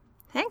you.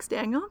 Thanks,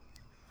 Daniel.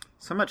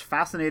 So much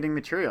fascinating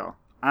material.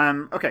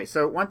 Okay,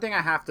 so one thing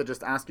I have to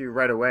just ask you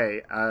right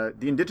away,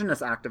 the Indigenous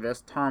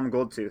activist Tom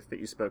Goldtooth that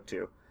you spoke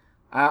to,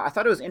 I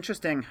thought it was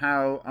interesting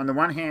how, on the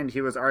one hand,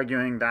 he was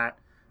arguing that,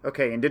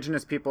 okay,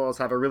 Indigenous peoples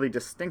have a really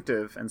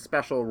distinctive and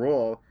special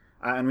role,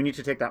 and we need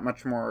to take that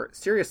much more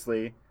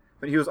seriously,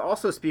 but he was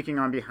also speaking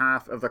on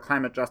behalf of the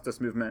climate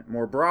justice movement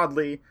more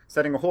broadly,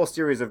 setting a whole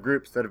series of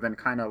groups that have been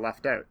kind of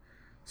left out.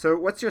 So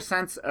what's your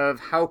sense of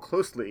how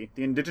closely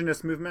the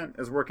Indigenous movement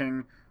is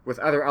working with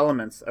other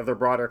elements of the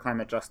broader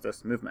climate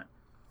justice movement?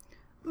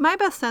 My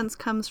best sense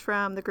comes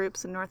from the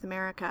groups in North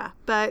America,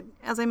 but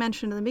as I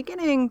mentioned in the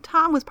beginning,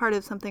 Tom was part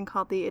of something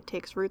called the It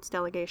Takes Roots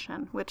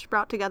delegation, which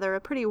brought together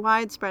a pretty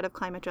wide spread of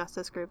climate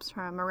justice groups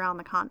from around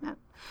the continent.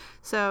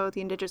 So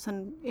the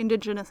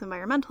Indigenous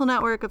Environmental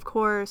Network, of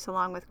course,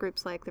 along with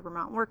groups like the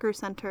Vermont Workers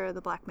Center, the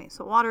Black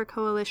Mesa Water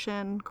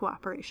Coalition,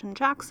 Cooperation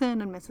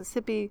Jackson in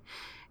Mississippi,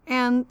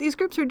 and these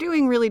groups are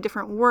doing really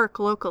different work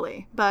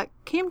locally, but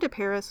came to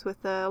Paris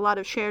with a lot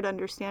of shared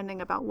understanding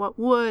about what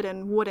would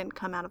and wouldn't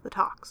come out of the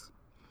talks.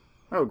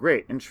 Oh,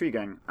 great.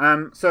 Intriguing.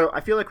 So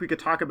I feel like we could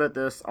talk about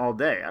this all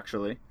day,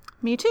 actually.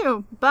 Me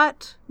too,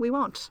 but we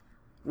won't.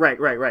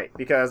 Right.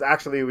 Because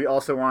actually we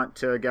also want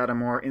to get a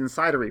more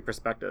insidery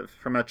perspective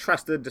from a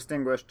trusted,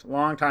 distinguished,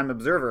 long-time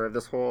observer of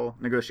this whole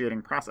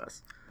negotiating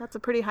process. That's a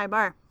pretty high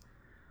bar.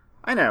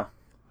 I know.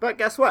 But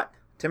guess what?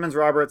 Timmons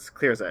Roberts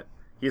clears it.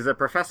 He's a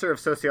professor of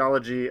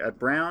sociology at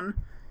Brown.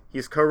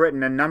 He's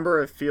co-written a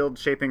number of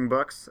field-shaping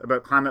books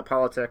about climate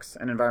politics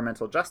and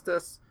environmental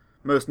justice,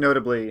 most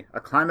notably A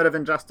Climate of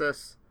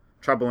Injustice,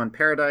 Trouble in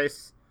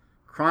Paradise,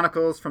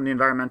 Chronicles from the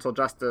Environmental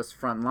Justice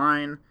Front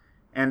Line,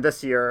 and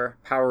this year,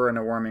 Power in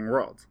a Warming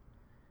World.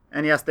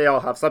 And yes, they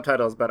all have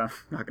subtitles, but I'm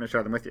not going to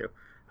share them with you.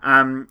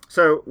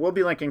 So we'll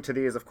be linking to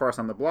these, of course,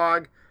 on the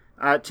blog.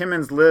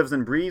 Timmons lives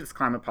and breathes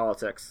climate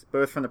politics,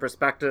 both from the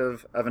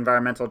perspective of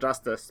environmental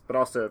justice, but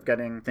also of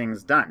getting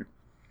things done.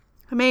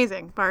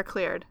 Amazing. Bar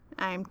cleared.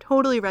 I'm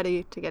totally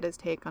ready to get his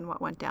take on what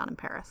went down in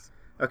Paris.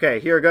 Okay,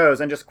 here goes.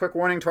 And just quick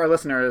warning to our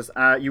listeners,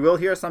 you will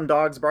hear some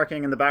dogs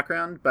barking in the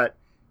background, but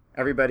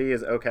everybody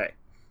is okay.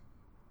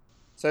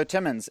 So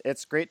Timmons,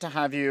 it's great to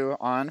have you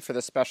on for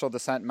the Special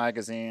Dissent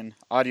Magazine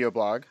audio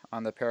blog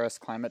on the Paris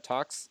climate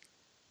talks.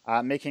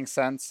 Making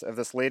sense of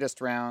this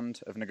latest round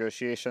of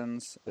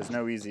negotiations is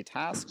no easy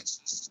task.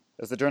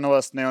 As the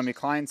journalist Naomi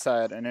Klein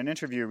said in an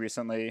interview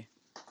recently,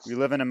 we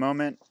live in a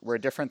moment where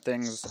different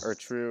things are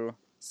true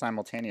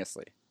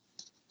simultaneously.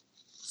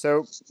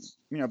 So,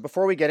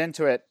 before we get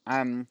into it,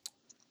 I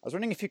was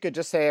wondering if you could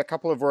just say a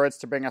couple of words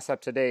to bring us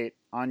up to date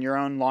on your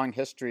own long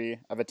history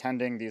of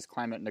attending these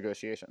climate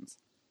negotiations.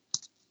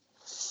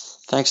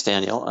 Thanks,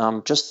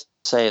 Daniel. Just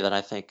say that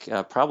I think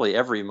probably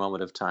every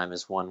moment of time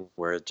is one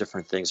where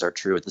different things are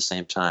true at the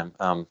same time.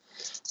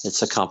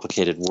 It's a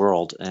complicated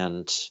world,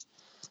 and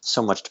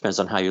so much depends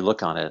on how you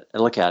look at it.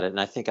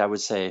 And I think I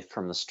would say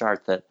from the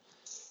start that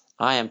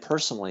I am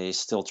personally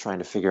still trying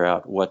to figure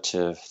out what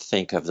to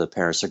think of the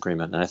Paris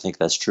Agreement, and I think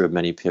that's true of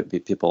many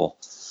people,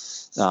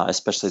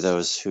 especially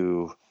those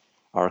who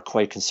are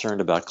quite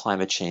concerned about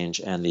climate change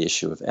and the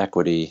issue of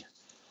equity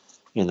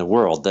in the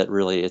world, that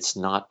really it's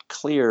not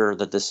clear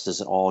that this is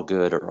all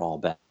good or all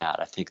bad.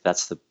 I think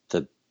that's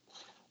the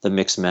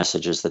mixed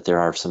messages, that there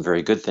are some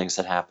very good things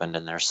that happened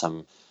and there's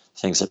some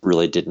things that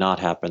really did not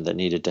happen that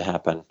needed to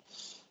happen.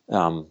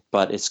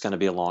 But it's going to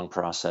be a long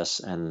process,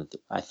 and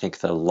I think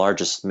the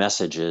largest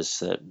message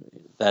is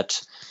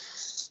that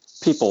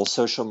people,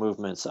 social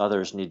movements,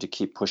 others need to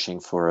keep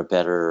pushing for a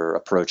better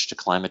approach to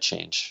climate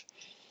change.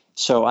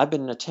 So I've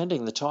been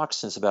attending the talks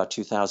since about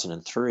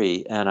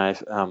 2003, and I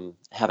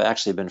have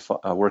actually been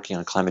working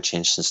on climate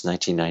change since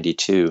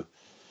 1992,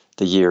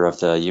 the year of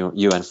the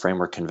UN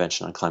Framework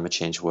Convention on Climate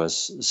Change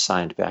was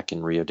signed back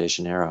in Rio de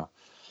Janeiro.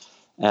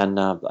 And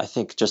I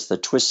think just the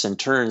twists and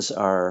turns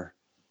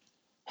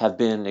have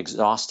been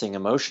exhausting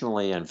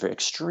emotionally and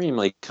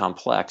extremely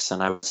complex.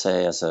 And I would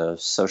say, as a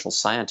social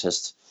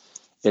scientist,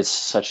 it's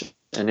such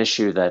an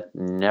issue that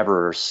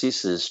never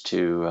ceases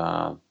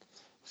to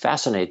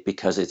fascinate,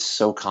 because it's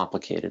so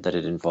complicated that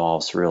it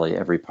involves really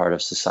every part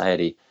of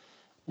society,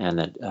 and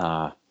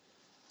that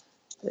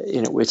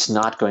it's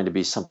not going to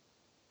be something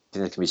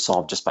that can be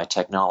solved just by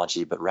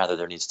technology, but rather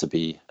there needs to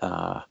be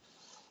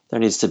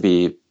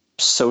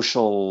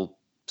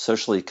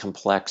socially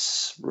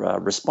complex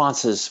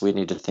responses. We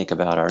need to think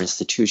about our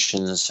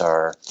institutions,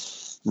 our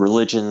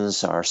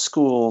religions, our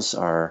schools,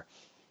 our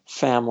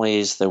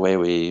families, the way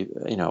we,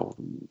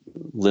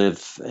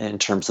 live in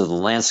terms of the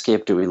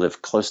landscape. Do we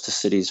live close to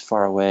cities,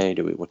 far away?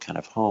 What kind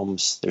of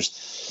homes?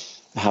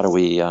 How do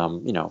we,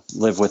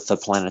 live with the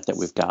planet that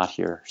we've got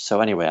here? So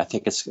anyway, I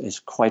think it's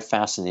quite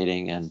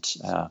fascinating, and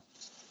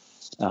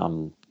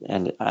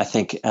I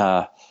think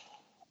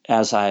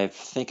as I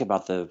think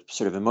about the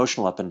sort of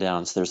emotional up and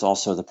downs, there's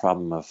also the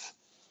problem of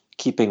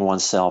keeping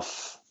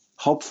oneself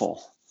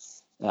hopeful.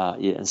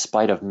 In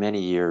spite of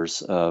many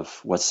years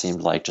of what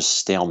seemed like just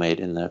stalemate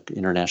in the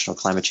international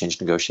climate change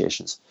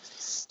negotiations.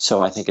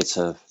 So I think it's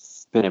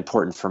been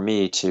important for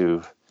me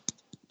to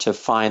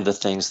find the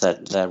things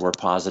that were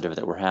positive,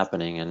 that were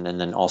happening, and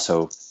then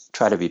also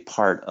try to be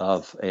part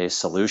of a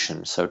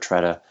solution. So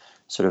try to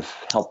sort of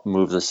help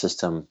move the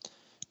system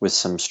with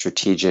some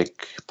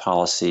strategic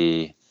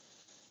policy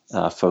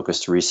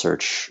focused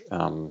research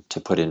to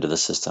put into the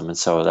system. And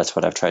so that's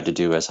what I've tried to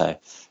do as I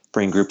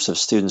bring groups of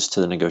students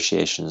to the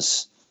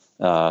negotiations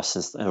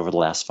since over the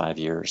last 5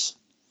 years.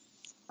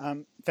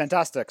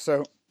 Fantastic.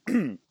 So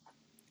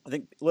I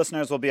think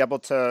listeners will be able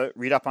to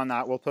read up on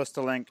that. We'll post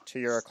a link to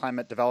your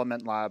climate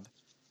development lab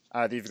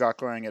that you've got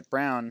going at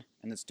Brown,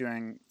 and it's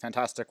doing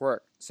fantastic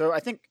work. So I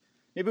think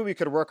maybe we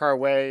could work our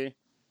way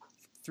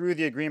through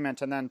the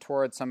agreement and then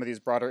towards some of these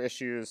broader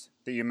issues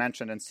that you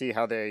mentioned and see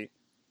how they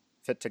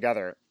fit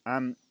together.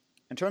 In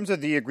terms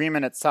of the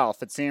agreement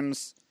itself, it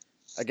seems,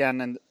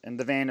 again, in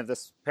the vein of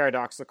this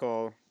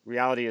paradoxical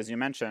reality, as you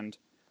mentioned,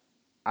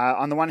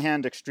 on the one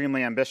hand,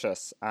 extremely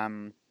ambitious.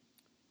 An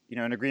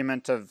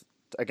agreement of,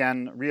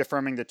 again,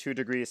 reaffirming the 2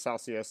 degrees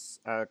Celsius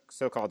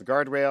so-called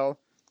guardrail,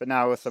 but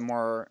now with a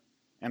more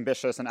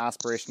ambitious and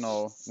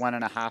aspirational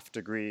 1.5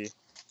 degree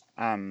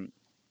kind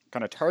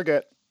of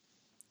target.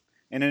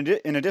 And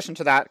in addition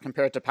to that,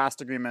 compared to past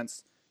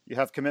agreements, you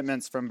have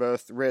commitments from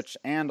both rich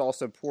and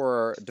also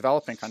poor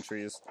developing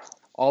countries,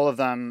 all of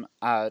them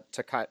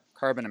to cut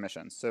carbon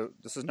emissions. So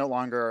this is no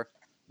longer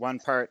one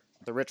part,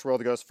 the rich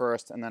world goes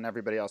first and then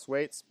everybody else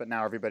waits, but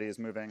now everybody is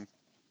moving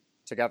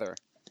together.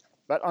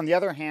 But on the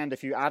other hand,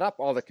 if you add up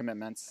all the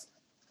commitments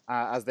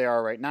as they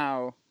are right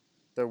now,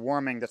 the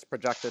warming that's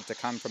projected to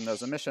come from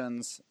those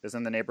emissions is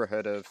in the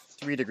neighborhood of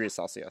 3 degrees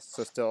Celsius,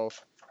 so still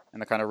in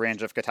the kind of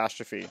range of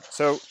catastrophe.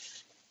 So,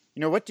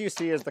 what do you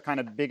see as the kind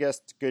of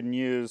biggest good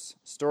news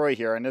story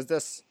here? And is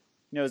this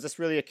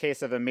really a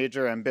case of a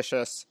major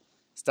ambitious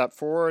step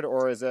forward,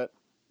 or is it,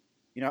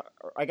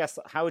 I guess,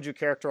 how would you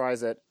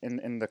characterize it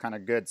in the kind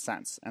of good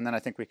sense? And then I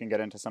think we can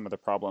get into some of the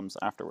problems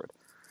afterward.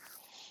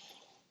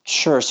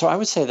 Sure. So I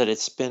would say that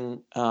it's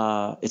been,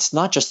 it's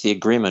not just the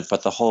agreement,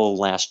 but the whole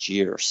last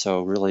year.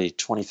 So really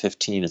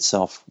 2015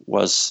 itself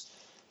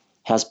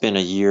has been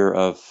a year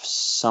of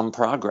some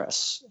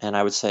progress. And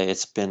I would say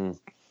it's been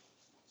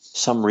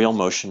some real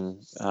motion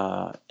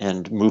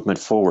and movement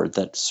forward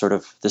that sort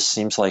of, this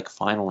seems like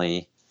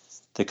finally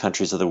the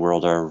countries of the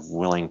world are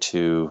willing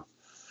to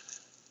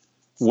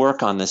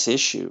work on this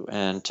issue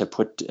and to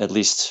put at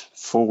least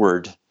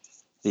forward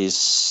these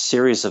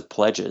series of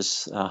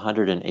pledges.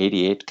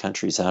 188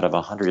 countries out of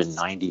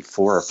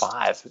 194 or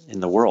 5 in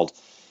the world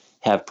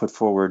have put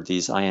forward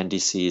these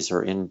INDCs,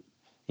 or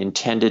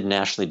intended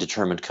nationally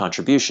determined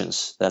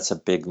contributions. That's a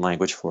big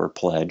language for a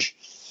pledge.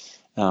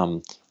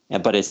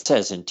 But it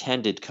says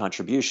intended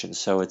contributions,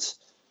 so it's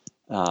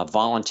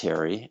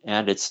voluntary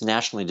and it's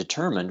nationally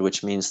determined,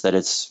 which means that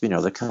it's,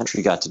 the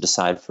country got to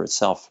decide for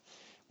itself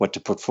what to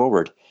put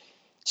forward.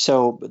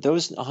 So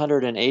those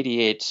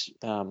 188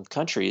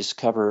 countries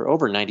cover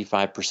over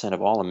 95%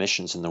 of all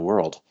emissions in the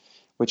world,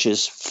 which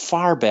is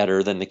far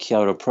better than the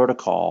Kyoto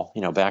Protocol,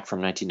 back from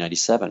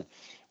 1997,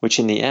 which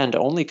in the end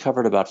only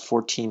covered about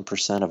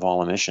 14% of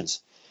all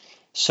emissions.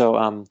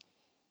 So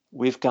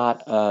we've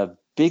got a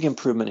big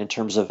improvement in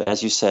terms of,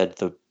 as you said,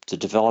 the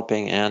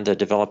developing and the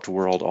developed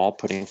world all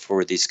putting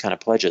forward these kind of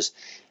pledges.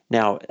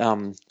 Now,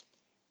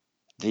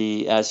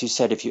 as you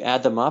said, if you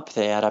add them up,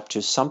 they add up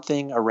to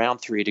something around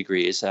 3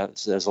 degrees.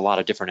 There's a lot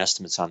of different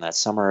estimates on that.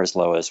 Some are as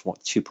low as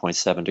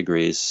 2.7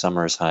 degrees. Some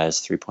are as high as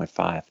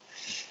 3.5.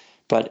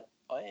 But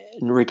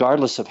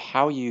regardless of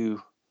how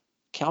you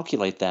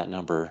calculate that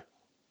number,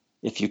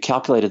 if you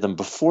calculated them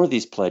before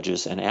these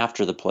pledges and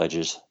after the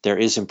pledges, there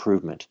is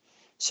improvement.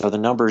 So the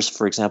numbers,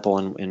 for example,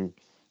 in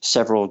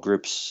several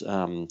groups'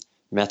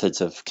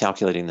 methods of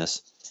calculating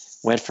this,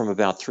 went from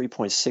about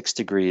 3.6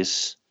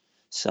 degrees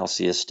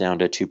Celsius down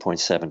to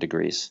 2.7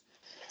 degrees.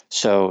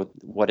 So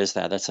what is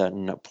that? That's a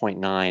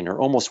 0.9 or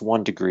almost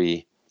 1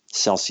 degree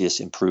Celsius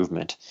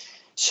improvement.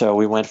 So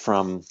we went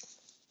from,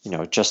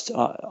 just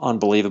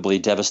unbelievably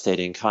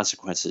devastating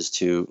consequences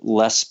to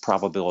less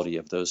probability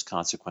of those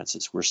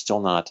consequences. We're still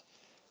not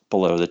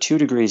below the 2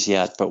 degrees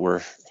yet, but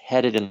we're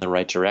headed in the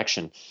right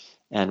direction.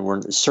 And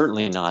we're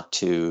certainly not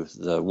to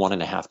the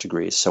 1.5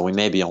 degrees. So we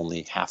may be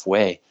only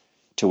halfway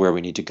to where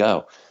we need to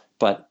go.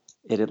 But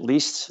it at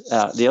least,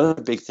 the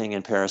other big thing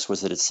in Paris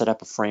was that it set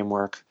up a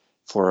framework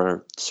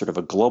for sort of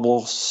a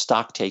global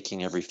stock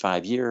taking every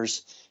 5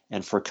 years,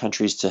 and for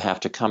countries to have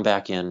to come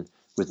back in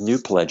with new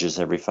pledges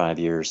every 5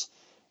 years.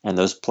 And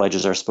those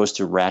pledges are supposed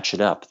to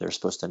ratchet up. They're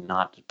supposed to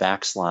not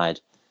backslide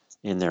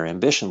in their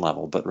ambition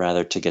level, but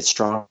rather to get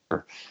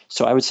stronger.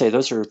 So I would say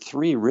those are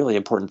 3 really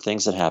important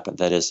things that happened.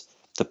 That is,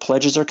 the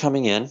pledges are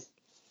coming in.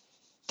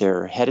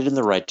 They're headed in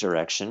the right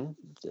direction.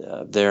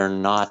 They're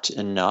not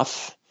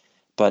enough.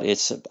 But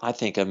it's, I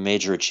think, a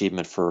major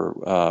achievement for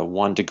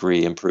 1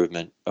 degree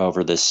improvement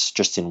over this,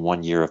 just in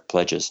 1 year of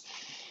pledges.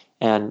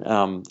 And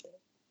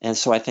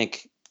so I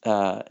think,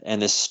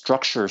 and this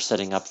structure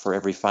setting up for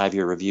every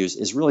 5-year reviews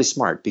is really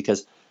smart,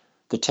 because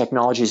the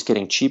technology is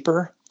getting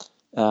cheaper,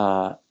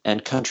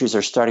 and countries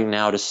are starting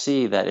now to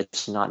see that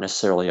it's not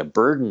necessarily a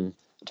burden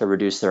to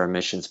reduce their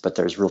emissions, but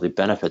there's really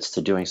benefits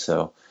to doing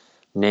so.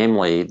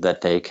 Namely,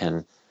 that they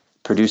can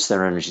produce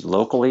their energy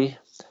locally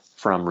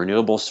from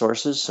renewable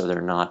sources, so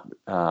they're not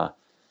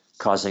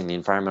causing the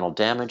environmental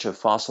damage of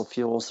fossil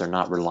fuels. They're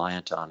not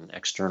reliant on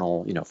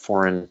external,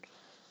 foreign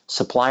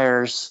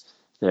suppliers.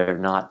 They're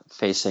not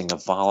facing a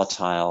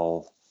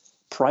volatile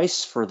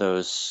price for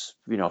those,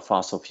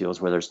 fossil fuels,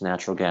 whether it's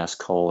natural gas,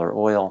 coal, or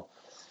oil.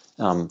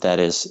 That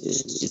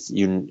is,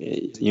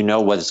 you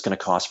know what it's going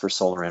to cost for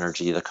solar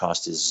energy. The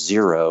cost is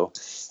zero,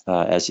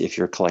 as if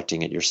you're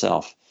collecting it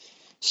yourself.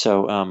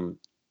 So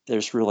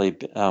there's really,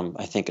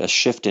 I think, a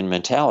shift in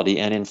mentality.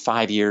 And in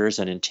 5 years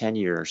and in 10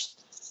 years,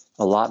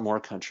 a lot more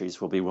countries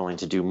will be willing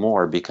to do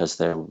more, because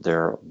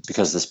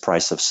because this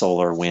price of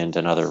solar, wind,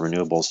 and other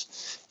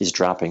renewables is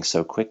dropping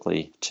so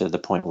quickly to the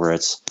point where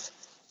it's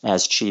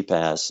as cheap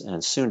as,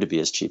 and soon to be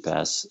as cheap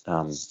as,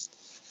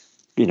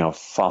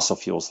 fossil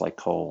fuels like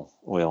coal,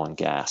 oil, and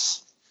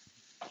gas.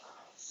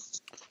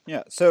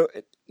 Yeah. So,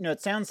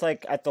 it sounds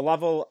like at the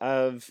level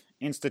of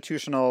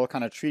institutional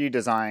kind of treaty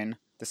design,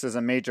 this is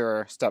a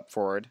major step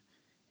forward.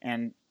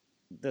 And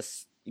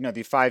this, the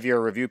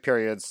 5-year review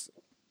periods,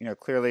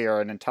 clearly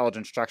are an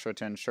intelligent structure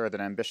to ensure that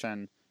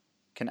ambition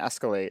can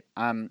escalate.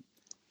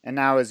 And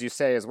now, as you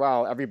say as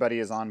well, everybody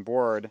is on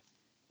board,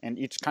 and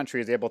each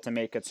country is able to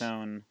make its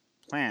own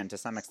plan to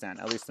some extent,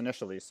 at least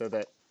initially, so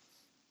that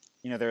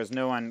there's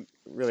no one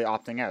really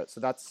opting out. So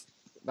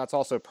that's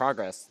also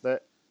progress.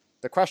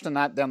 The question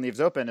that then leaves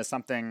open is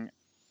something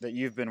that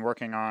you've been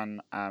working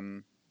on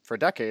for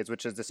decades,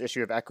 which is this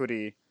issue of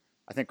equity.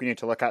 I think we need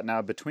to look at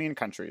now between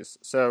countries.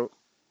 So,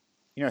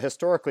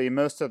 historically,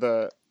 most of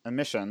the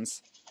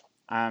emissions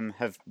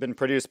have been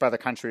produced by the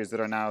countries that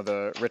are now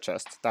the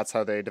richest. That's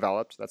how they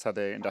developed. That's how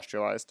they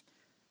industrialized.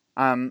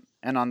 And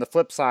on the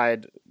flip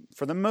side,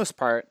 for the most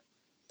part,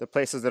 the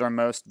places that are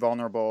most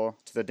vulnerable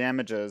to the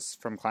damages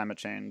from climate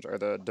change are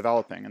the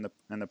developing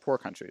and the poor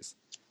countries.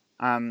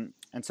 And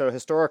so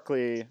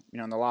historically,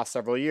 in the last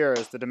several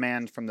years, the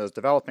demand from those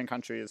developing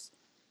countries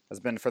has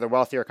been for the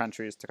wealthier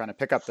countries to kind of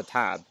pick up the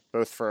tab,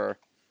 both for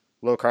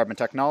low carbon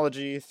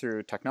technology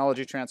through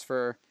technology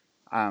transfer,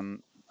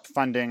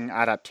 funding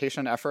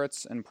adaptation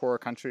efforts in poorer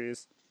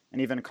countries, and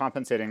even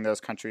compensating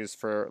those countries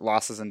for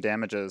losses and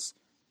damages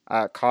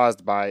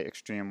caused by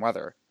extreme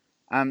weather.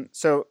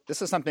 So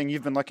this is something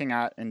you've been looking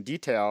at in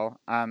detail.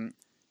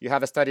 You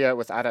have a study out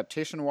with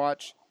Adaptation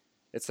Watch.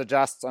 It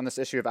suggests on this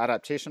issue of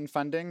adaptation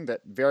funding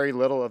that very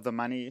little of the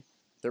money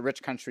that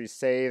rich countries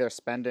say they're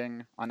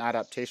spending on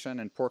adaptation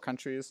in poor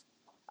countries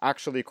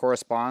actually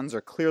corresponds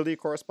or clearly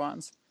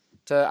corresponds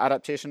to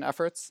adaptation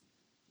efforts.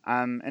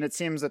 And it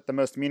seems that the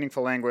most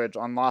meaningful language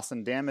on loss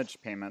and damage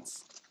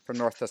payments from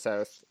north to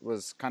south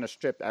was kind of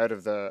stripped out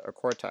of the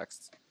Accord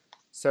texts.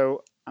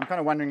 So I'm kind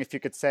of wondering if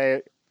you could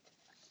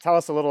tell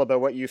us a little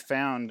about what you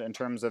found in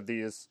terms of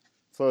these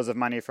flows of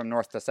money from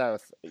north to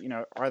south.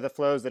 Are the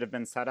flows that have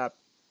been set up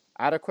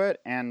adequate,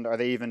 and are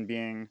they even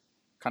being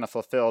kind of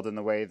fulfilled in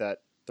the way that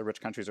the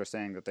rich countries are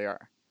saying that they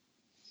are?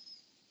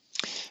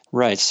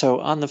 Right. So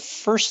on the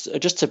first,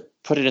 just to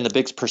put it in the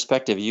big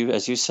perspective,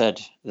 as you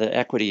said, the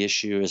equity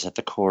issue is at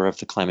the core of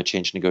the climate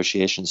change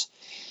negotiations.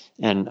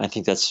 And I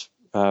think that's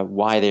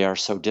why they are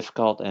so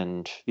difficult,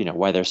 and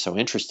why they're so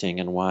interesting,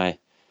 and why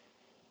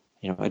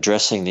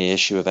addressing the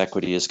issue of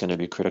equity is going to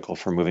be critical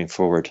for moving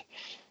forward.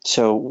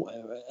 So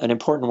an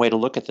important way to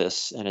look at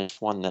this, and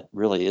it's one that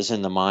really is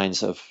in the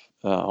minds of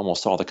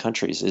almost all the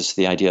countries, is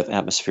the idea of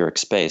atmospheric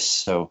space.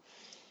 So,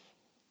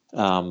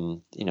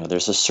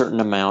 there's a certain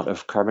amount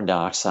of carbon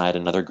dioxide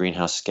and other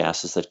greenhouse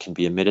gases that can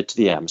be emitted to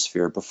the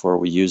atmosphere before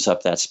we use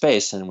up that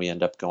space, and we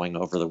end up going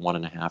over the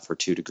 1.5 or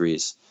 2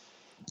 degrees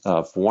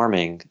of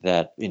warming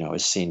that,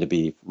 is seen to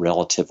be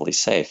relatively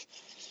safe.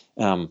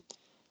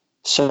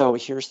 So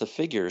here's the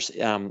figures.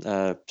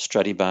 A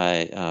study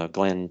by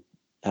Glenn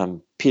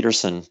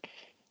Peters,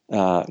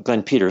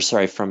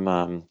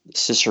 from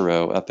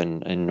Cicero up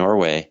in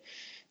Norway,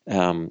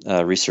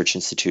 a research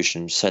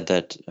institution, said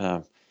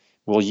that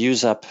we'll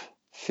use up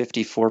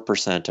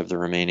 54% of the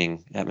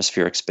remaining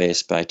atmospheric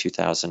space by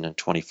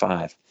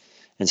 2025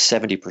 and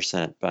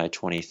 70% by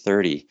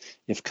 2030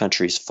 if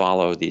countries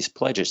follow these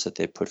pledges that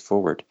they've put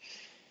forward.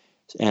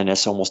 And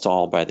that's almost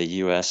all by the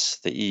US,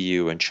 the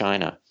EU, and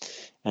China.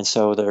 And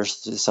so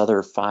there's this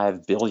other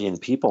 5 billion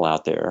people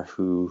out there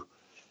who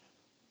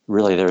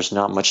really there's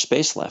not much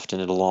space left,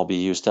 and it'll all be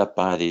used up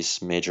by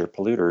these major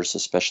polluters,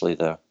 especially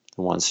the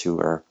ones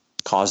who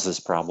caused this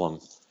problem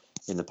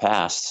in the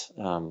past,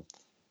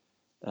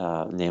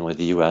 namely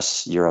the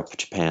US, Europe,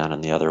 Japan,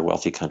 and the other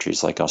wealthy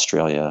countries like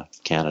Australia,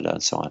 Canada,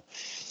 and so on.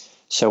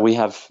 So we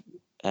have,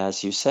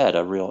 as you said,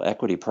 a real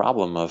equity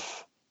problem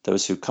of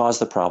those who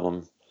caused the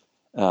problem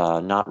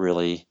not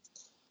really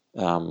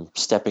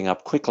stepping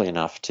up quickly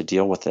enough to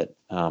deal with it,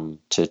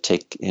 to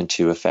take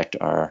into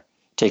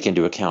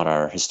account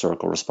our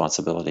historical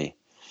responsibility.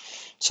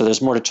 So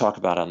there's more to talk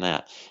about on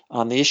that.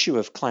 On the issue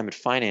of climate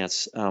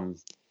finance,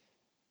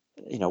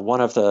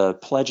 one of the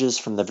pledges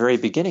from the very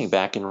beginning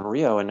back in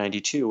Rio in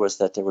 '92 was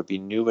that there would be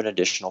new and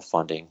additional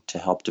funding to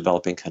help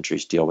developing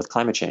countries deal with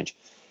climate change,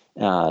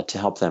 to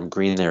help them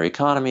green their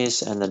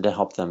economies, and then to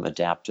help them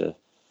adapt to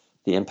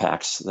the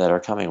impacts that are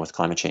coming with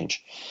climate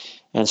change.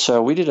 And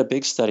so we did a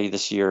big study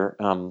this year.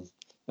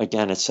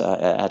 Again, it's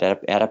at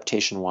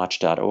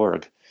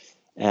adaptationwatch.org.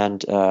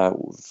 And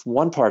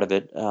one part of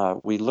it,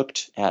 we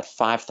looked at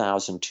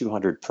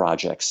 5,200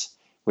 projects,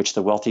 which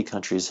the wealthy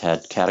countries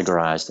had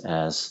categorized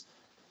as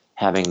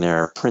having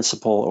their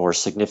principal or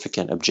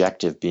significant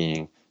objective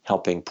being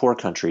helping poor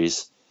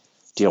countries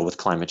deal with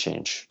climate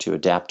change, to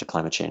adapt to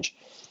climate change.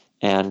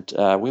 And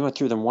we went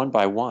through them one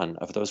by one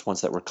of those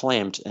ones that were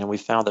claimed, and we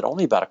found that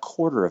only about a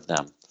quarter of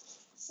them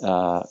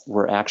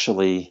were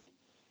actually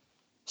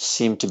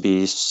seemed to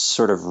be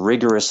sort of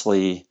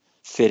rigorously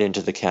fit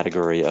into the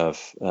category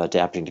of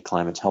adapting to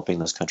climate, helping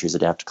those countries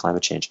adapt to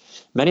climate change.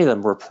 Many of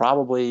them were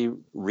probably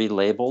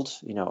relabeled,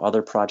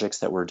 other projects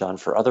that were done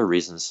for other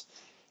reasons,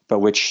 but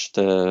which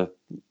the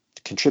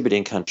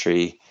contributing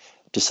country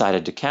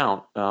decided to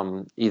count,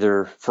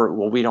 either for,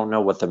 we don't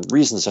know what the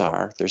reasons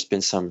are. There's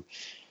been some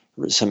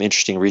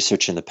interesting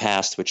research in the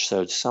past which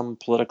showed some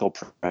political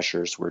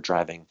pressures were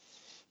driving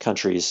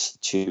countries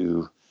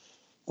to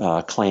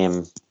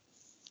claim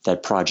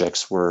that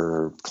projects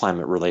were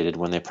climate related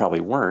when they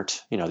probably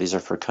weren't. These are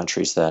for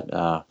countries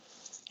that,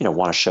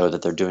 want to show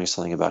that they're doing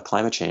something about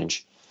climate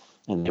change,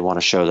 and they want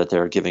to show that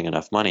they're giving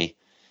enough money.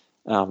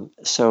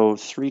 So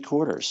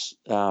 3/4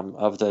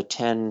 of the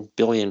 $10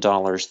 billion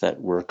that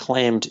were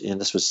claimed,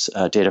 and this was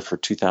data for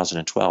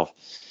 2012,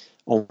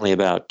 only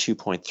about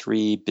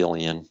 2.3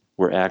 billion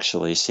were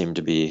actually seemed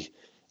to be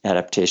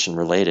adaptation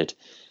related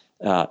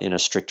in a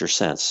stricter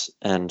sense.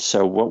 And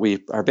so what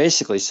we are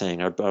basically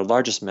saying, our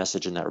largest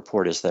message in that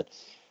report is that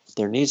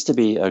there needs to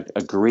be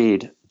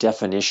agreed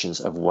definitions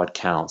of what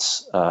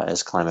counts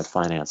as climate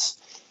finance.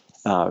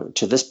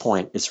 To this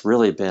point, it's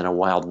really been a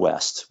Wild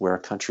West where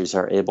countries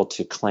are able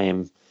to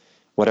claim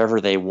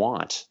whatever they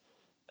want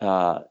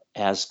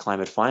as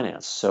climate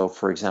finance. So,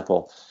 for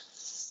example,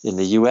 in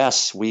the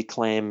U.S., we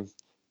claim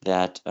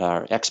that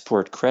our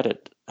export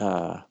credit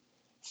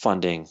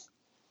funding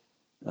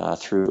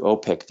through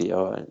OPIC,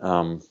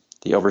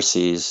 the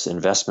Overseas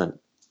Investment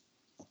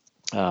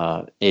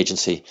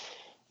Agency,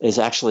 is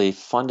actually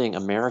funding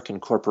American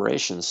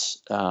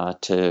corporations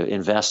to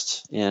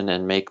invest in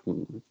and make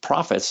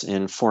profits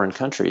in foreign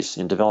countries,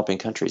 in developing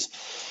countries.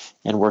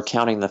 And we're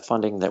counting the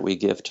funding that we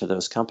give to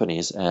those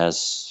companies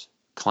as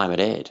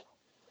climate aid,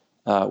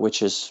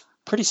 which is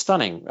pretty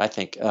stunning, I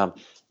think.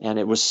 And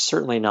it was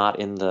certainly not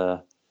in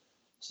the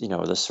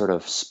sort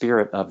of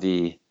spirit of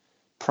the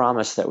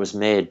promise that was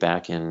made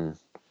back in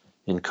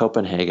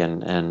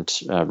Copenhagen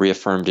and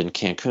reaffirmed in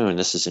Cancun.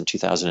 This is in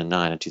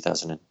 2009 and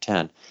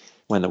 2010.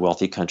 When the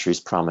wealthy countries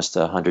promised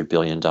 $100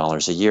 billion a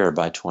year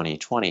by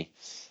 2020,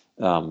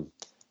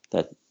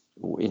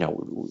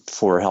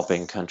 for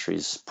helping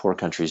poor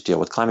countries deal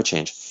with climate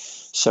change.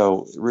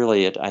 So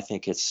really, I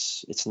think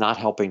it's not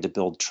helping to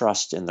build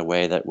trust in the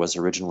way that was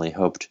originally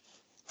hoped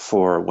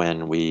for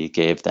when we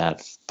gave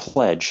that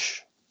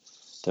pledge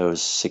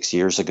those 6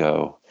 years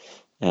ago,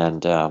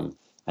 and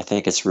I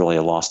think it's really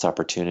a lost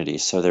opportunity.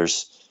 So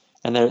this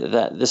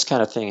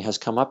kind of thing has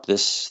come up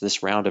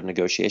this round of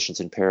negotiations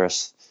in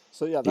Paris.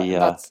 So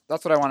that's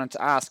what I wanted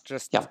to ask.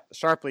 Just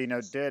sharply,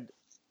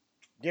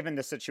 given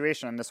the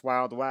situation in this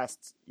Wild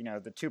West,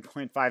 the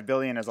 2.5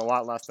 billion is a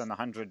lot less than the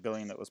 100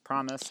 billion that was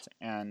promised.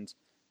 And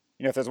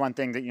if there's one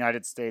thing that the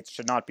United States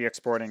should not be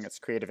exporting, it's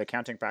creative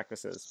accounting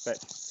practices.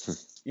 But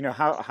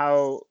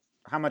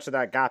how much of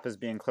that gap is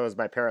being closed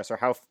by Paris, or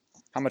how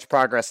much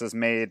progress is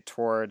made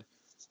toward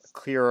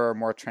clearer,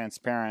 more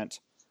transparent,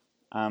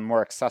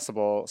 more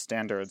accessible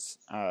standards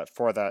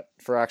for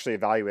actually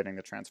evaluating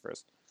the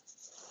transfers?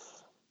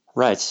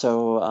 Right.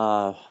 So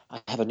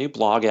I have a new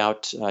blog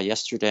out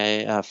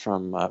yesterday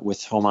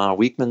with Homa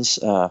Weekmans,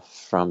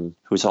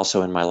 who's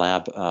also in my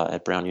lab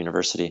at Brown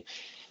University,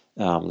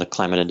 the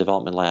Climate and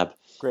Development Lab.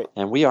 Great.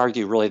 And we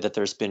argue really that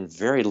there's been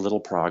very little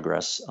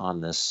progress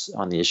on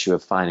the issue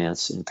of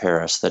finance in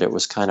Paris, that it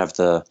was kind of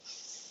the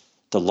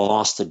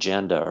lost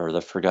agenda or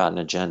the forgotten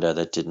agenda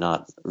that did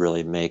not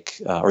really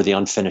or the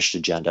unfinished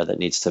agenda that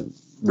needs to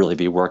really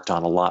be worked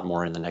on a lot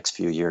more in the next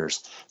few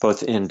years,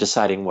 both in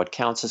deciding what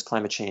counts as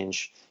climate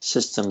change,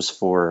 systems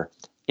for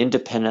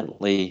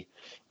independently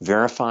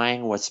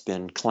verifying what's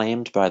been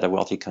claimed by the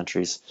wealthy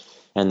countries,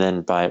 and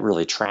then by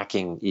really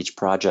tracking each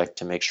project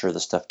to make sure the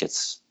stuff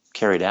gets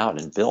carried out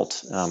and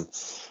built.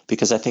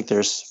 Because I think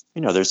there's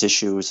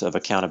issues of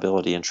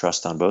accountability and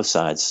trust on both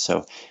sides.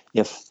 So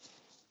if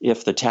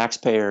the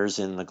taxpayers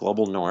in the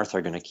global north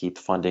are going to keep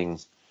funding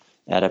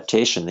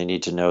adaptation, they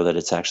need to know that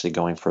it's actually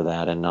going for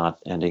that and not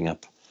ending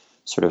up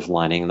sort of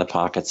lining the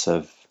pockets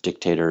of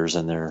dictators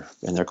and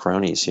their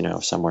cronies,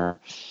 somewhere.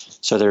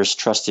 So there's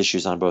trust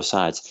issues on both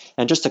sides.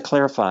 And just to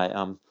clarify,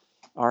 the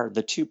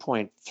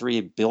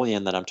 2.3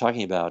 billion that I'm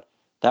talking about,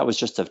 that was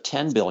just of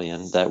 10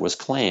 billion that was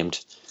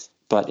claimed.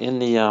 But in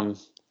the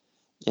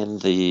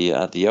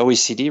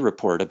OECD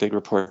report, a big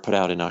report put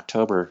out in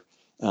October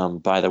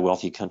by the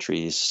Wealthy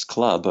Countries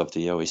Club of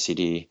the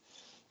OECD,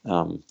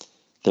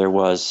 there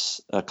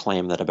was a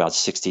claim that about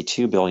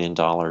 $62 billion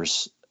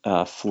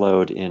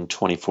flowed in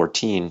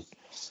 2014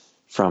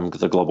 from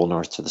the global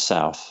north to the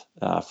south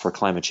for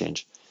climate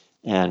change.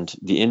 And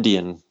the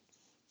Indian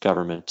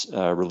government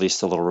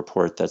released a little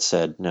report that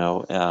said,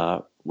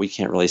 no, we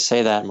can't really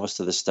say that.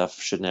 Most of this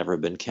stuff should never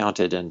have been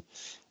counted. And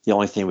the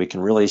only thing we can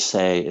really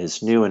say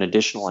is new and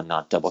additional and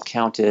not double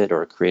counted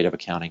or creative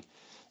accounting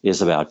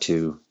is about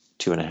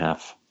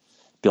 $2.5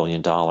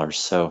 billion.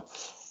 So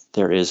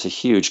there is a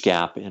huge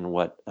gap in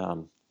what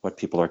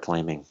people are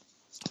claiming.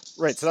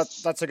 Right. So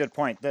that's a good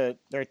point. There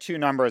are two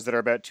numbers that are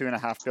about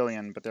 $2.5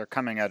 billion, but they're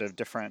coming out of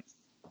different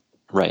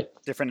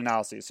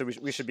analyses. So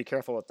we should be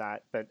careful with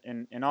that. But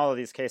in all of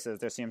these cases,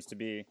 there seems to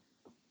be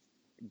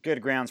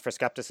good grounds for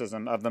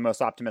skepticism of the most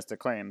optimistic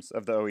claims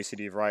of the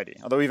OECD variety.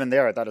 Although even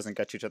there, that doesn't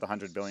get you to the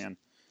 100 billion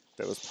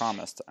that was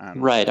promised.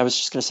 Right. I was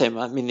just going to say,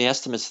 the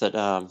estimates that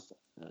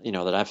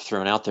that I've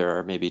thrown out there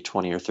are maybe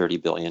 20 or 30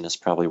 billion is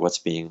probably what's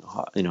being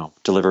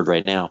delivered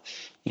right now.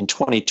 In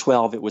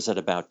 2012, it was at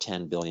about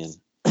 10 billion,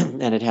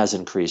 and it has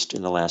increased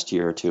in the last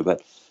year or two,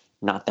 but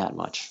not that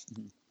much.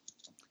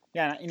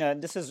 Yeah,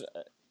 this is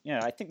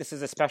I think this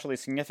is especially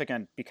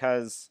significant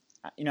because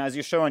as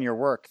you show in your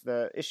work,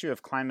 the issue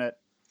of climate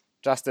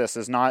justice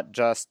is not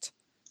just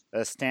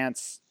a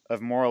stance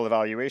of moral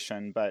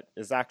evaluation, but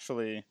is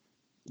actually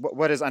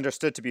what is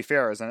understood to be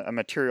fair as a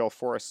material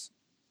force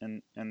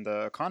in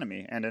the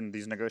economy and in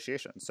these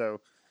negotiations.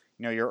 So,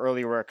 your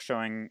early work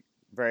showing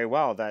very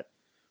well that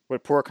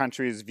what poor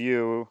countries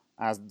view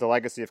as the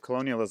legacy of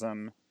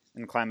colonialism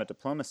in climate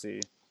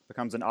diplomacy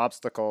becomes an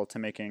obstacle to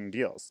making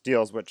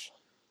deals which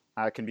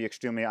can be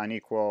extremely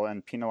unequal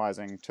and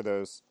penalizing to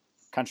those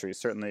countries,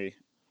 certainly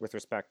with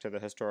respect to the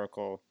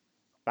historical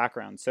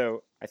background.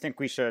 So I think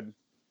we should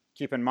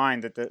keep in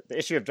mind that the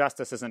issue of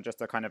justice isn't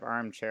just a kind of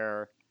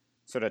armchair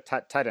sort of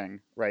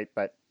tutting, right?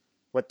 But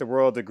what the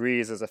world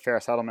agrees is a fair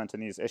settlement in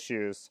these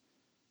issues,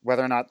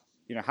 whether or not,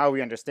 how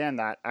we understand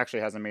that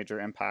actually has a major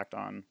impact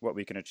on what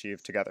we can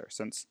achieve together,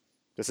 since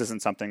this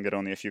isn't something that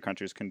only a few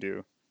countries can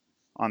do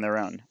on their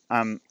own.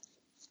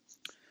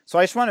 So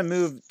I just want to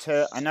move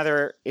to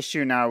another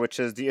issue now, which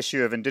is the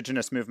issue of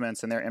indigenous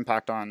movements and their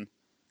impact on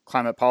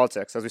climate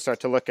politics as we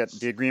start to look at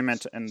the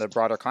agreement in the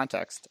broader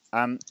context.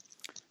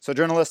 So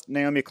journalist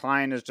Naomi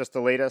Klein is just the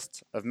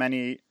latest of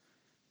many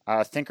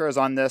thinkers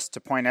on this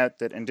to point out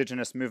that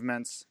indigenous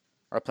movements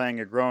are playing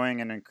a growing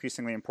and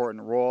increasingly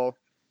important role.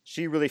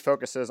 She really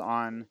focuses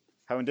on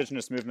how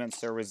indigenous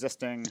movements are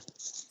resisting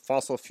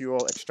fossil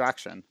fuel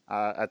extraction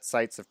at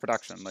sites of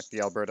production, like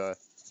the Alberta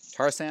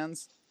tar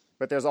sands.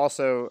 But there's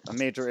also a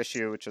major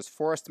issue, which is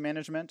forest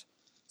management.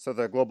 So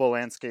the Global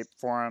Landscape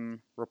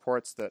Forum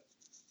reports that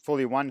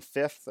fully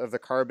 1/5 of the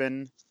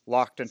carbon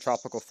locked in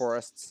tropical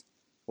forests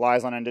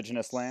lies on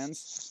indigenous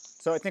lands.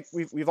 So I think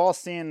we've all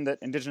seen that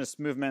indigenous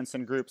movements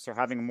and groups are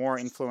having more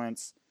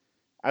influence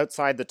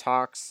outside the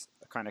talks,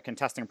 kind of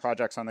contesting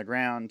projects on the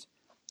ground.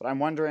 But I'm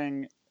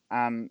wondering,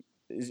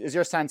 is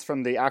your sense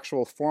from the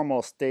actual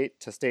formal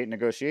state-to-state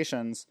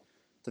negotiations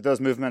that those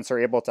movements are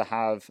able to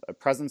have a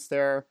presence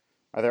there?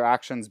 Are there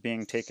actions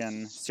being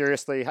taken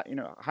seriously?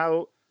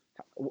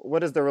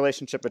 What is the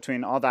relationship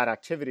between all that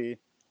activity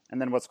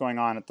and then what's going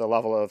on at the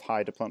level of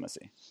high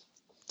diplomacy?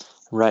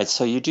 Right.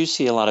 So you do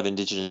see a lot of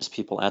indigenous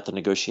people at the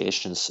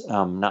negotiations,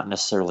 not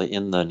necessarily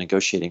in the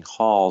negotiating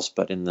halls,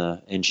 but in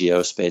the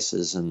NGO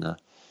spaces and the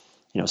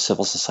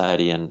civil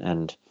society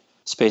and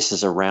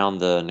spaces around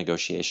the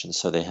negotiations.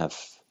 So they have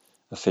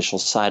official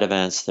side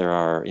events. There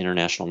are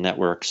international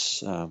networks,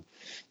 the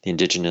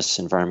Indigenous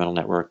Environmental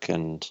Network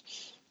and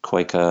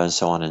COICA and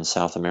so on in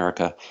South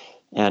America.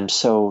 And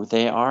so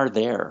they are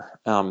there.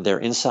 They're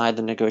inside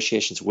the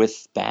negotiations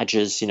with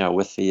badges,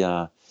 with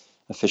the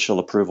official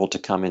approval to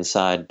come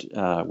inside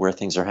where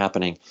things are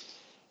happening.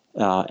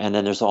 And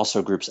then there's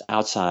also groups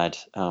outside,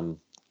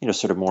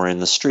 sort of more in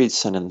the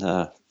streets and in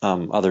the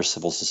other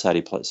civil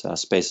society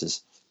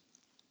spaces.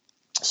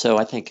 So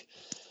I think,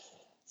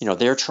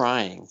 they're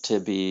trying to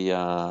be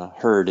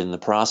heard in the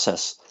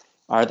process.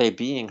 Are they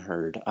being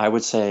heard? I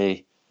would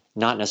say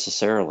not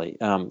necessarily.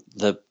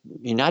 The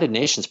United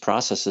Nations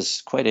process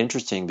is quite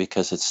interesting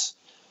because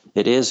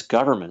it is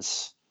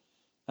governments,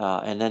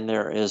 and then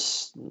there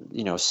is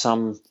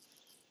some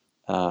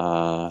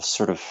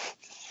sort of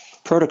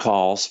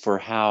protocols for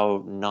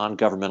how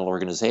non-governmental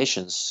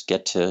organizations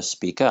get to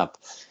speak up.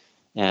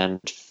 And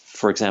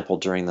for example,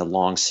 during the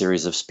long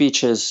series of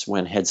speeches,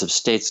 when heads of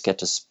states get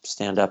to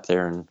stand up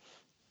there and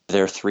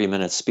their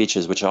 3-minute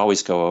speeches, which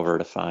always go over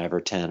to 5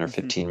 or 10 or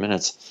 15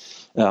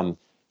 minutes.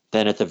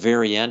 Then at the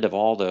very end of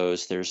all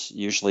those, there's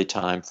usually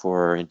time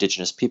for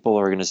indigenous people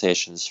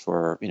organizations,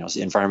 for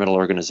environmental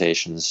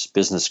organizations,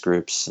 business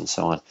groups, and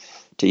so on,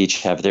 to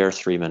each have their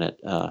 3-minute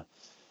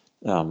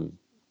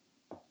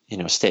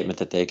statement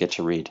that they get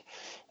to read.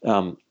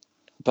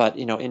 But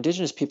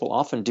indigenous people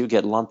often do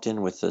get lumped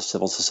in with the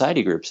civil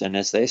society groups, and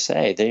as they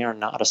say, they are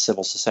not a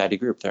civil society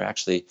group. They're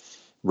actually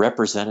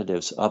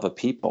representatives of a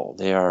people.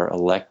 They are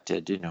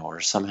elected, or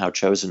somehow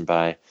chosen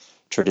by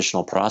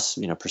traditional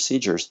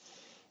procedures.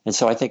 And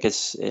so I think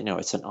it's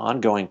an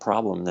ongoing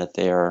problem that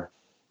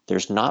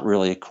there's not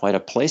really quite a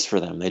place for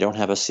them. They don't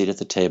have a seat at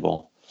the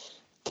table.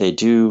 They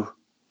do,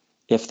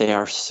 if they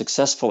are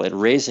successful at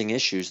raising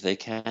issues, they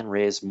can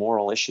raise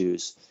moral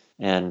issues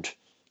and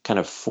kind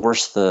of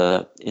force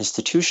the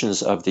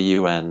institutions of the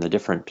UN, the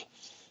different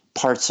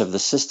parts of the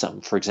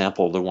system, for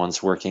example, the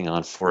ones working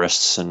on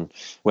forests and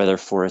whether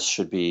forests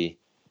should be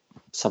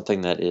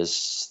something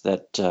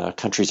that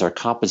countries are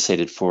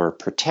compensated for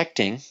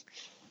protecting,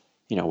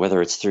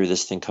 whether it's through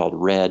this thing called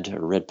REDD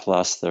or REDD+,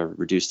 the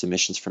reduced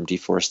emissions from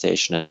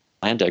deforestation and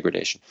land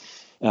degradation.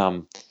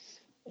 The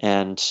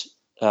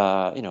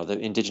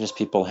indigenous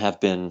people have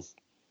been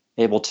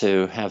able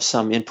to have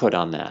some input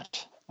on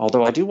that.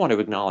 Although I do want to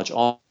acknowledge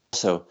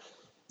also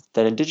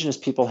that indigenous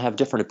people have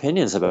different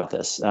opinions about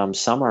this.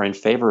 Some are in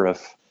favor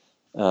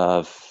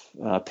of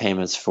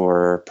payments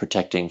for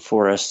protecting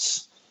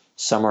forests.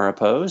 Some are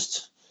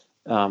opposed,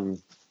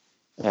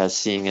 as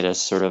seeing it as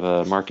sort of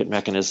a market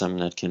mechanism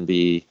that can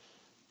be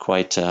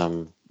quite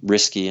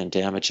risky and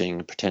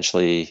damaging,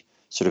 potentially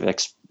sort of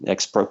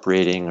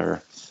expropriating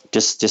or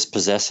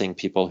dispossessing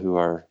people who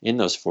are in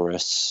those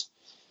forests,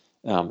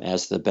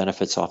 as the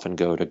benefits often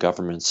go to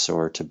governments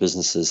or to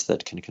businesses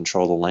that can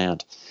control the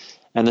land.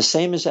 And the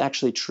same is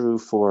actually true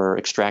for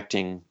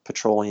extracting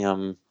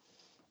petroleum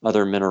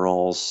other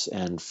minerals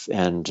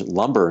and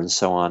lumber and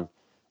so on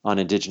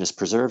indigenous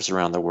preserves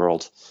around the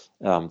world.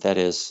 That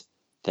is,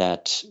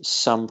 that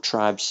some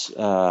tribes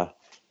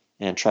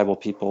and tribal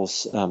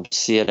peoples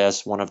see it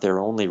as one of their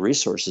only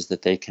resources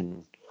that they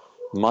can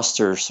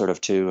muster, sort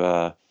of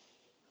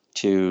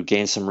to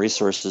gain some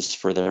resources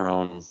for their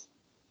own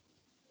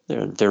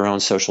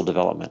social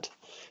development.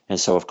 And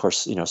so, of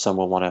course, some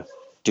will want to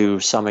do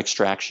some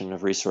extraction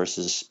of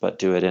resources, but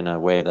do it in a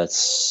way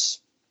that's,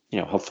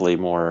 hopefully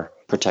more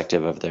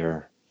protective of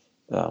their,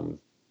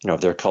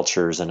 of their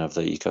cultures and of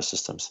the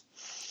ecosystems.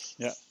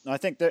 Yeah, I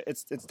think that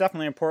it's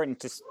definitely important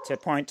to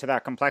point to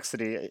that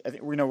complexity. I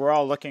think, we're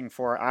all looking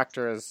for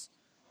actors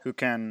who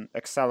can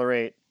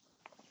accelerate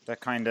the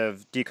kind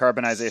of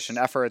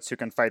decarbonization efforts, who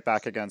can fight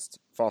back against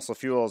fossil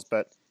fuels,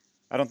 but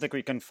I don't think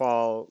we can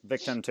fall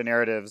victim to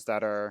narratives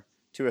that are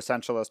too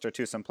essentialist or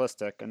too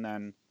simplistic, and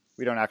then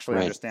we don't actually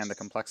understand the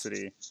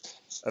complexity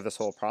of this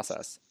whole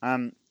process.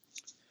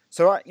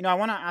 So I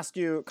want to ask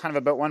you kind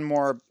of about one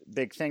more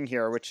big thing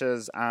here, which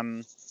is, when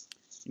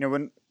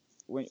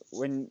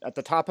at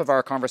the top of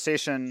our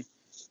conversation,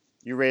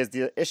 you raised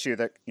the issue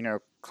that,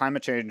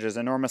 climate change is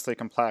enormously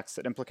complex.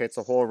 It implicates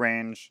a whole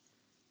range,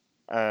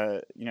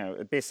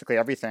 basically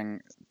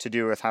everything to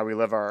do with how we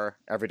live our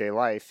everyday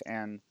life.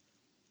 And,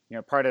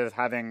 part of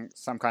having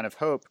some kind of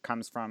hope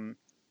comes from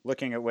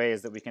looking at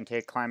ways that we can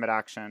take climate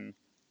action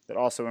that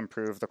also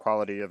improve the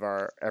quality of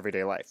our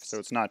everyday life. So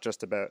it's not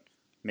just about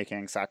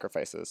making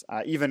sacrifices,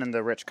 even in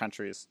the rich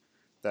countries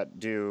that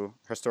do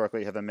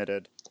historically have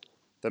emitted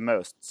the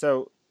most.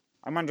 So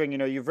I'm wondering,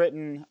 you've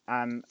written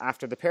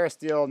after the Paris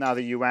deal, now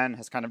the UN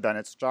has kind of done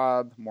its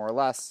job, more or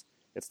less.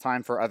 It's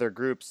time for other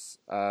groups,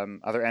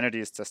 other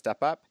entities to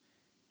step up.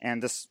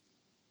 And this,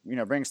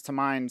 brings to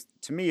mind,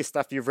 to me,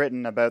 stuff you've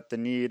written about the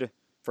need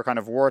for kind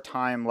of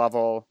wartime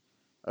level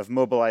of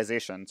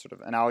mobilization, sort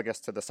of analogous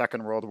to the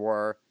Second World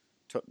War,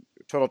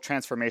 total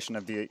transformation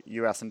of the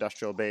U.S.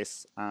 industrial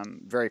base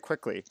very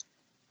quickly.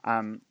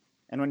 And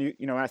when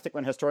I think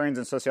when historians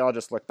and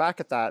sociologists look back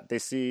at that, they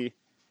see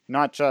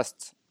not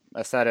just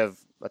a set of,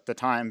 at the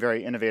time,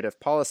 very innovative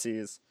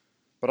policies,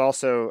 but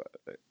also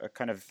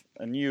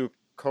a new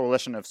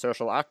coalition of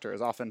social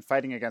actors, often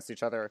fighting against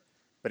each other,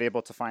 but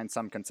able to find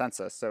some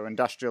consensus. So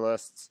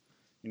industrialists,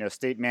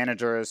 state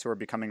managers who are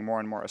becoming more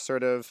and more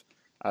assertive,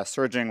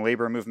 surging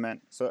labor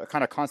movement. So a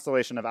kind of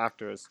constellation of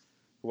actors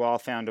who all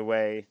found a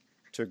way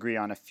to agree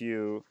on a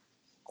few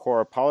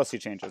core policy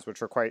changes, which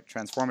were quite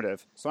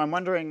transformative. So I'm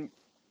wondering,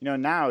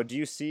 now, do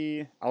you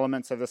see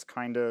elements of this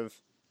kind of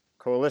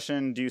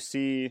coalition? Do you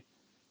see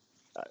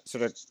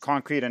sort of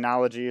concrete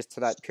analogies to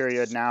that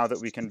period now that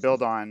we can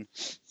build on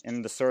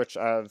in the search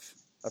of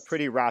a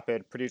pretty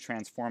rapid, pretty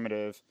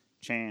transformative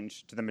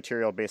change to the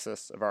material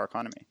basis of our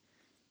economy?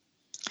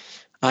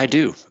 I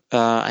do.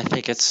 I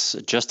think it's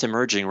just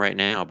emerging right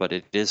now, but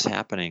it is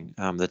happening,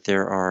 that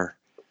there are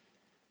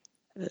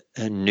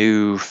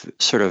new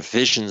sort of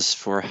visions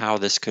for how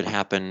this could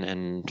happen,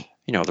 and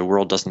the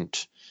world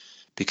doesn't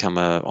become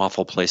an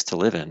awful place to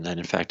live in, and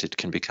in fact it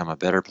can become a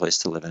better place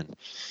to live in.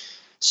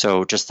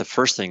 So just the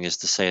first thing is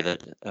to say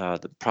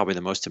that probably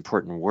the most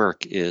important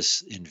work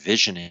is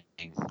envisioning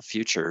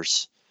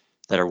futures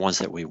that are ones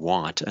that we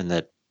want, and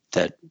that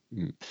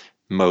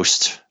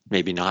most,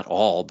 maybe not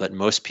all, but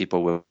most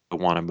people will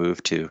want to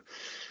move to,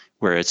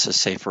 where it's a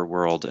safer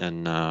world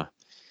and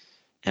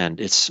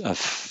it's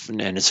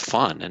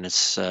fun, and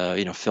it's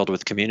filled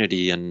with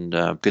community and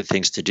good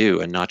things to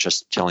do, and not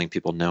just telling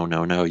people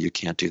no, you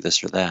can't do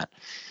this or that.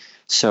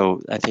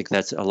 So I think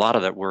that's a lot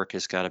of that work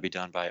has got to be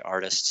done by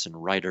artists and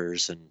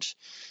writers and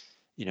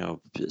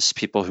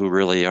people who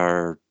really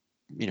are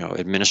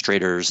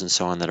administrators and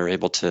so on, that are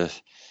able to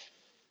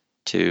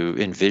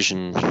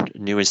envision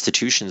new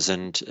institutions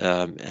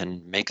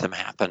and make them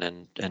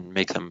happen and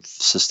make them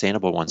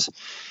sustainable ones.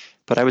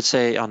 But I would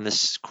say on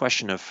this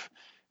question of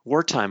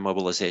wartime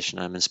mobilization,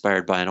 I'm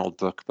inspired by an old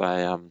book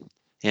by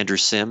Andrew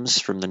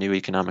Sims from the New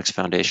Economics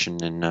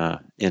Foundation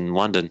in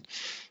London.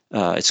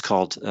 It's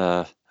called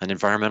An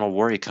Environmental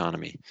War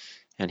Economy,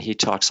 and he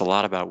talks a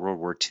lot about World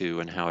War II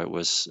and how it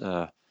was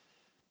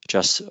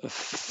just a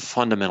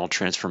fundamental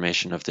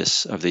transformation of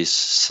this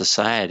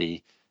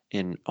society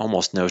in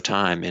almost no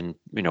time in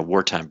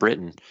wartime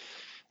Britain,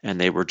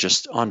 and they were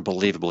just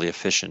unbelievably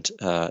efficient,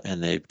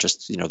 and they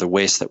just the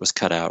waste that was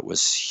cut out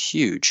was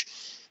huge.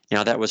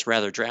 Now that was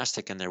rather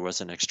drastic, and there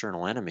was an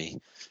external enemy,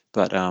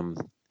 but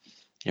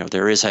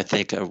there is, I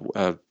think,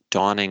 a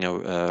dawning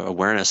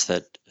awareness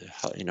that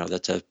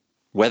that the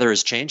weather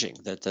is changing,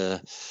 that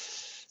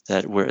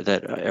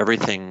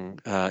everything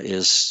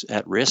is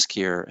at risk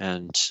here,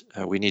 and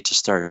we need to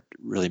start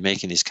really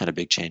making these kind of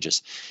big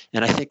changes.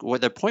 And I think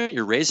the point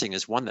you're raising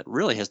is one that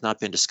really has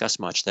not been discussed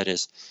much. That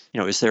is,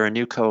 is there a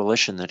new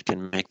coalition that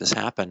can make this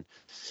happen?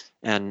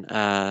 And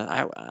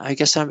I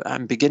guess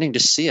I'm beginning to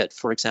see it.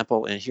 For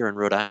example, here in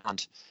Rhode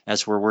Island,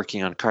 as we're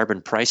working on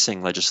carbon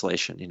pricing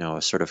legislation,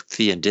 a sort of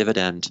fee and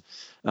dividend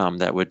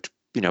that would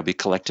be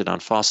collected on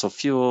fossil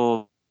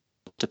fuel,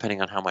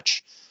 depending on how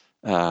much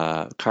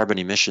carbon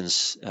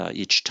emissions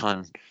each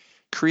ton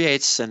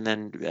creates, and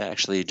then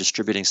actually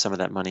distributing some of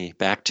that money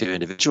back to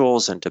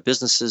individuals and to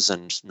businesses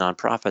and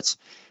nonprofits,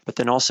 but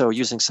then also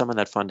using some of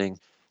that funding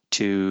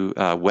to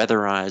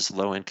weatherize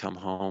low-income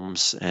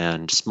homes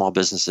and small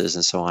businesses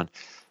and so on,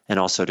 and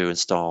also to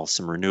install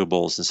some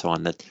renewables and so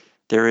on. That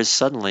there is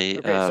suddenly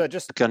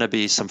going to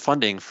be some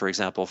funding, for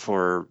example,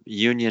 for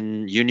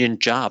union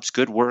jobs,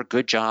 good work,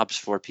 good jobs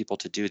for people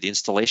to do the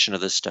installation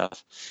of this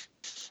stuff.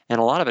 And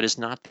a lot of it is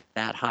not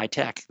that high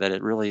tech, that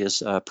it really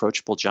is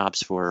approachable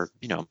jobs for,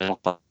 middle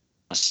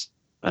class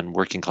and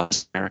working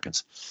class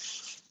Americans.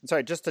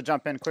 Sorry, just to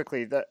jump in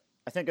quickly,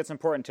 I think it's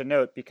important to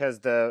note, because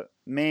the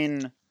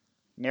main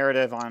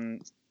narrative on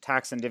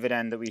tax and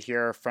dividend that we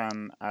hear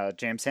from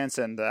James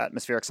Hansen, the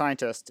atmospheric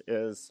scientist,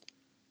 is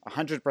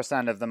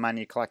 100% of the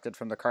money collected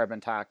from the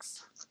carbon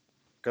tax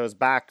goes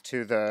back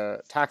to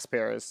the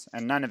taxpayers,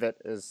 and none of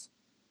it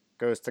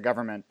goes to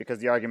government, because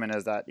the argument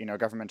is that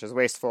government is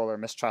wasteful or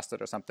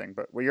mistrusted or something.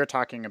 But what you're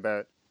talking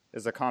about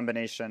is a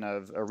combination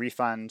of a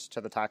refund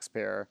to the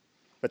taxpayer,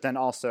 but then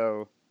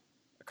also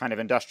a kind of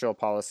industrial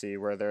policy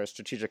where there's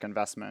strategic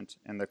investment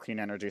in the clean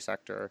energy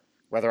sector,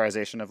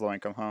 weatherization of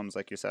low-income homes,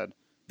 like you said,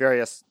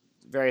 various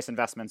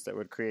investments that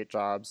would create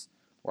jobs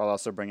while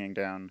also bringing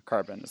down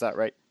carbon. Is that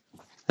right?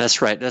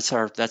 That's right. That's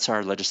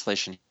our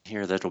legislation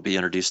here that will be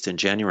introduced in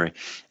January,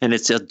 and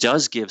it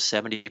does give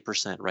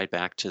 70% right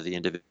back to the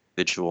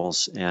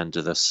individuals and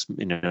to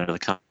the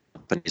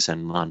companies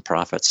and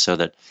nonprofits, so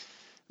that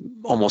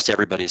almost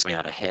everybody's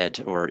out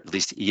ahead, or at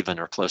least even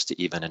or close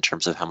to even, in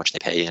terms of how much they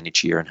pay in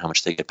each year and how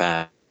much they get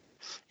back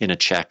in a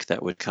check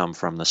that would come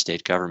from the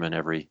state government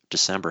every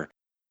December.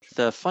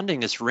 The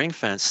funding is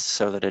ring-fenced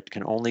so that it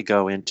can only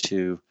go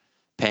into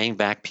paying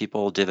back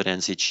people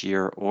dividends each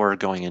year, or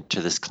going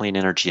into this Clean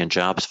Energy and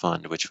Jobs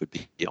Fund, which would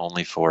be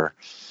only for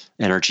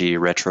energy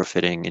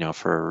retrofitting,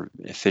 for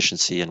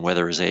efficiency and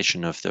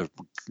weatherization of the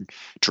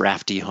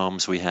drafty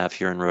homes we have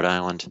here in Rhode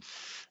Island,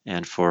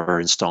 and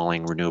for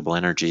installing renewable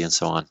energy and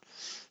so on.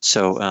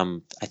 So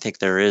I think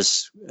there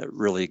is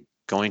really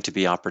going to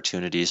be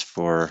opportunities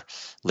for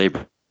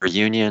labor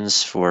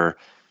unions, for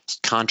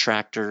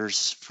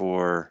contractors,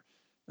 for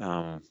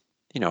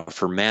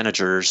for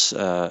managers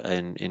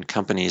in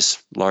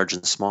companies large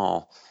and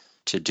small,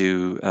 to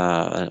do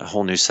a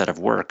whole new set of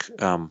work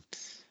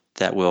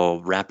that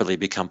will rapidly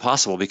become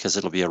possible, because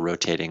it'll be a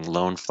rotating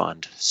loan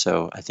fund.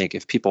 So I think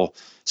if people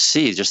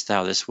see just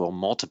how this will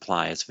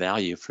multiply its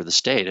value for the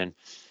state, and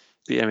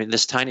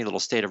this tiny little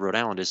state of Rhode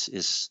Island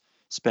is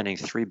spending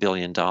 $3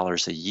 billion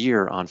a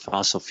year on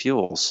fossil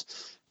fuels,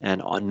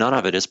 and none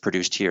of it is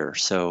produced here.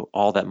 So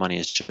all that money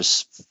is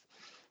just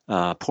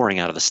pouring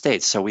out of the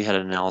states. So we had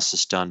an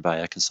analysis done by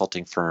a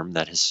consulting firm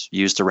that is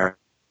used around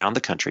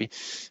the country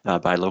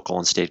by local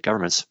and state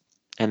governments,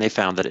 and they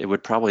found that it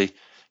would probably,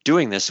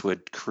 doing this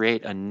would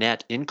create a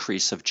net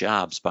increase of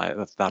jobs by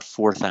about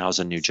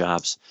 4,000 new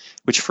jobs,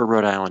 which for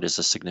Rhode Island is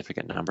a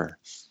significant number.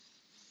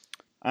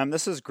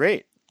 This is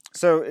great.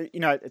 So,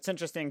 it's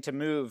interesting to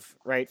move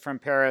right from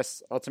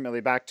Paris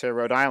ultimately back to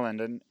Rhode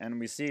Island, and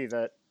we see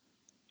that,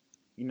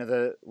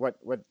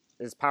 what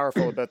is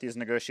powerful about these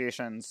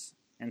negotiations,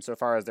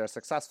 insofar as they're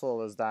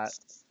successful, is that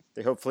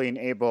they hopefully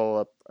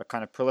enable a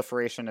kind of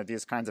proliferation of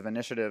these kinds of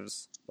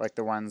initiatives, like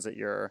the ones that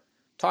you're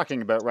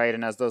talking about, right?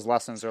 And as those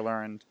lessons are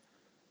learned,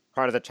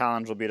 part of the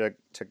challenge will be to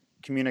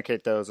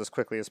communicate those as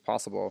quickly as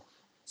possible,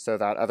 so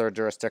that other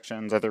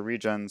jurisdictions, other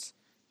regions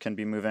can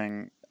be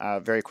moving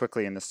very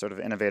quickly in this sort of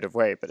innovative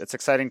way. But it's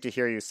exciting to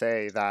hear you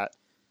say that,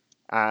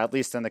 at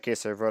least in the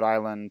case of Rhode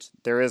Island,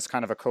 there is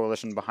kind of a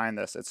coalition behind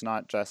this. It's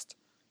not just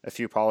a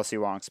few policy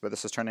wonks, but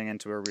this is turning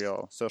into a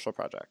real social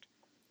project.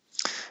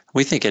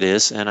 We think it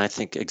is, and I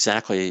think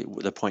exactly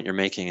the point you're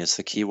making is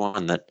the key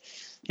one, that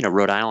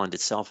Rhode Island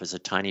itself is a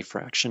tiny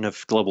fraction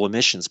of global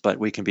emissions, but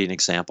we can be an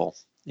example,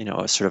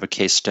 a sort of a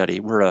case study.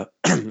 We're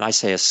I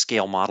say a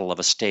scale model of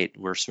a state.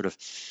 We're sort of,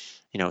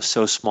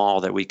 so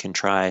small that we can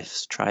try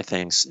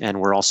things,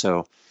 and we're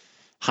also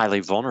highly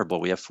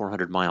vulnerable. We have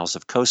 400 miles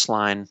of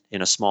coastline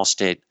in a small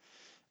state,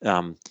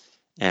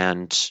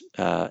 and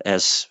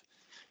as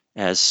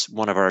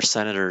one of our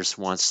senators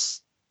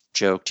once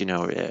joked,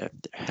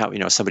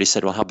 somebody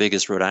said, well, how big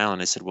is Rhode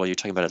Island? I said, well, you're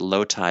talking about at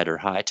low tide or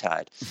high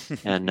tide.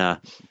 And,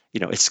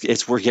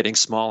 we're getting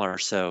smaller.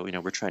 So,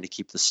 we're trying to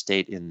keep the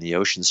state in the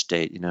ocean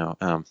state,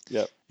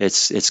 Yep.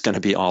 It's going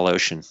to be all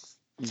ocean.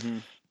 Mm-hmm.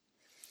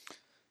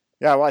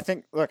 Yeah. Well, I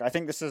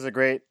think this is a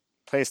great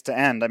place to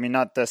end. I mean,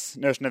 not this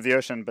notion of the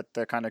ocean, but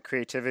the kind of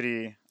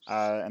creativity,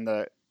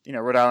 and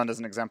Rhode Island is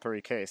an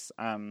exemplary case.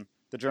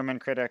 The German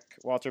critic,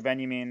 Walter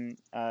Benjamin,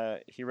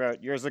 he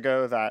wrote years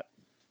ago that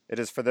it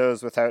is for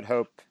those without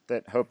hope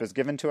that hope is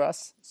given to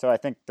us. So I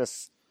think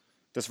this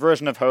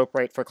version of hope,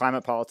 right, for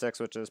climate politics,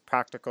 which is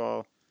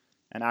practical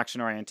and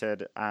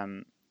action-oriented,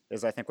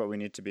 is, I think, what we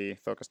need to be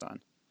focused on.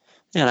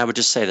 Yeah, and I would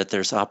just say that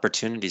there's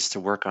opportunities to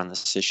work on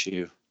this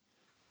issue,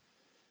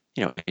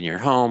 in your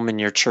home, in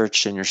your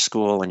church, in your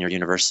school, in your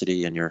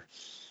university, in your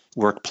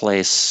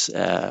workplace,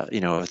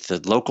 with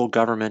the local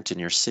government, in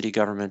your city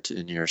government,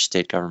 in your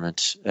state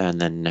government,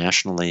 and then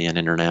nationally and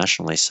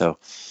internationally. So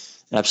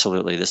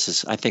Absolutely.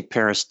 I think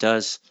Paris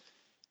does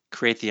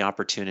create the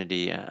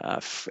opportunity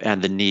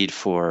and the need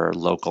for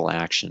local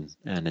action.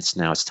 And it's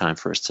time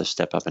for us to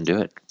step up and do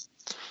it.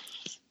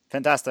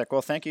 Fantastic.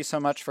 Well, thank you so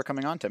much for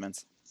coming on,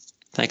 Timmins.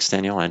 Thanks,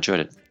 Daniel. I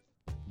enjoyed it.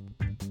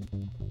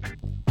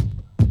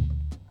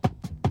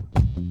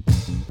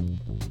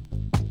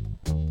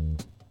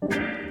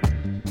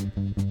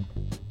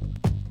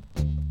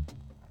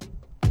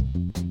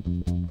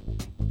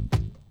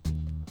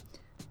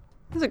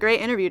 It was a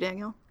great interview,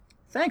 Daniel.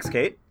 Thanks,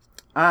 Kate.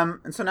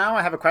 And so now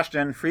I have a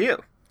question for you.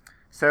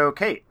 So,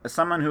 Kate, as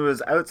someone who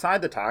is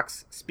outside the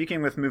talks,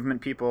 speaking with movement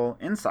people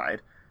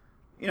inside,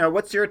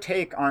 what's your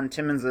take on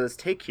Timmins's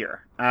take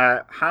here?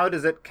 How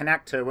does it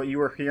connect to what you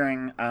were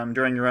hearing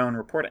during your own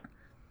reporting?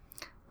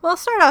 Well, I'll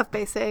start off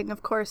by saying,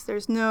 of course,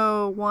 there's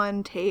no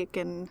one take,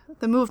 and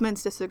the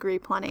movements disagree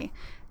plenty.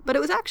 But it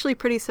was actually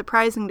pretty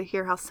surprising to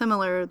hear how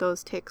similar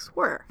those takes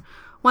were.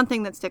 One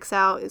thing that sticks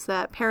out is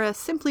that Paris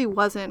simply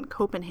wasn't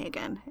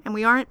Copenhagen, and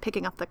we aren't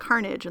picking up the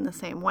carnage in the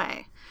same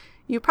way.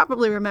 You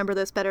probably remember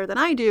this better than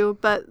I do,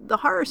 but the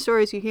horror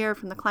stories you hear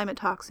from the climate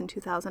talks in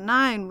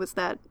 2009 was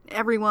that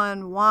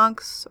everyone,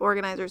 wonks,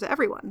 organizers,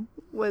 everyone,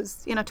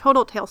 was in a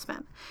total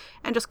tailspin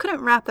and just couldn't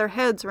wrap their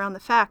heads around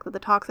the fact that the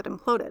talks had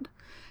imploded.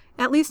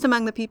 At least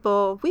among the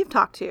people we've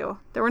talked to,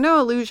 there were no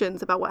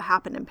illusions about what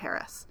happened in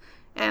Paris,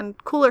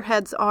 and cooler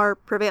heads are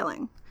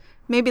prevailing.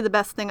 Maybe the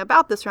best thing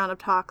about this round of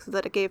talks is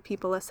that it gave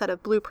people a set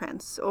of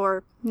blueprints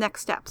or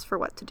next steps for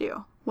what to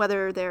do,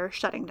 whether they're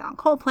shutting down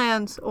coal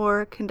plants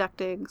or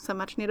conducting some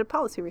much-needed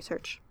policy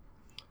research.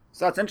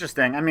 So that's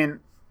interesting. I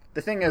mean,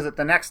 the thing is that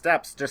the next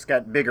steps just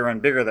get bigger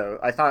and bigger, though.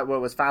 I thought what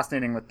was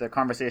fascinating with the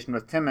conversation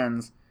with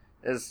Timmins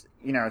is,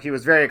 he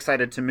was very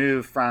excited to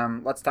move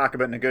from let's talk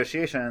about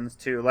negotiations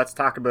to let's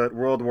talk about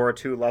World War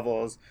II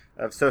levels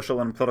of social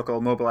and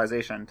political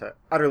mobilization to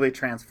utterly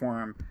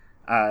transform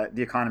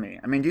the economy.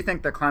 I mean, do you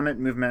think the climate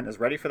movement is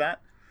ready for that?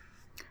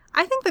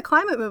 I think the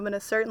climate movement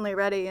is certainly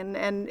ready, and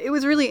it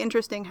was really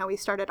interesting how we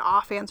started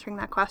off answering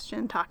that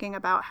question, talking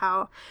about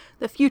how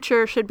the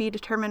future should be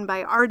determined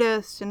by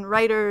artists and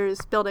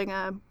writers building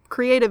a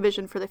creative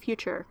vision for the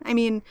future. I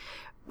mean,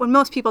 when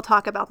most people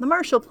talk about the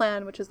Marshall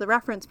Plan, which is the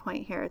reference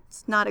point here,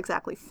 it's not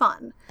exactly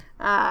fun.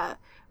 On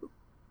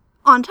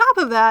top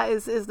of that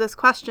is this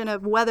question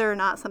of whether or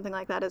not something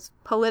like that is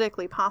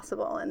politically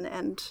possible,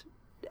 and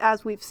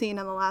as we've seen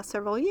in the last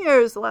several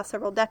years, the last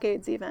several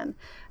decades even,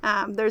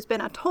 there's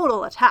been a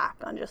total attack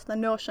on just the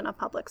notion of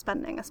public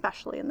spending,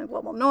 especially in the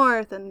global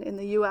north and in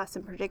the U.S.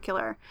 in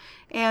particular.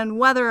 And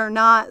whether or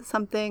not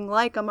something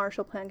like a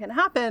Marshall Plan can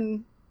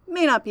happen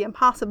may not be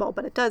impossible,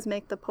 but it does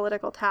make the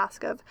political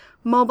task of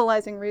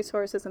mobilizing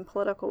resources and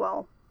political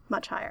will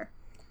much higher.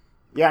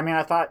 Yeah, I mean,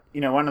 I thought,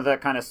 one of the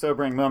kind of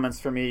sobering moments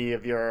for me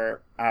of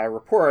your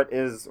report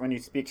is when you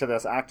speak to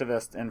this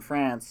activist in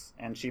France,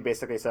 and she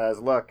basically says,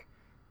 look,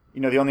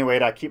 the only way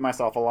to keep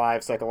myself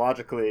alive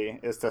psychologically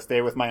is to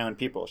stay with my own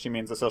people. She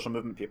means the social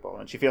movement people.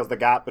 And she feels the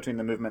gap between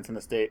the movements and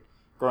the state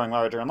growing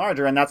larger and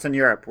larger. And that's in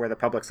Europe, where the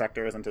public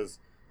sector isn't as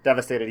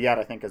devastated yet,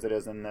 I think, as it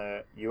is in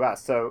the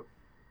U.S. So,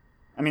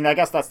 I mean, I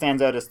guess that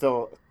stands out as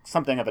still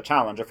something of a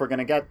challenge. If we're going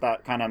to get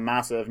that kind of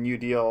massive New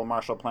Deal,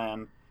 Marshall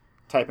Plan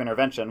type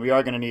intervention, we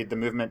are going to need the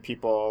movement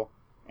people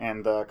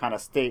and the kind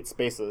of state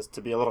spaces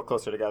to be a little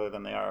closer together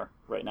than they are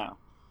right now.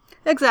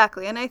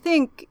 Exactly. And I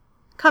think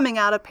coming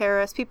out of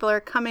Paris, people are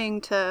coming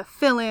to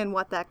fill in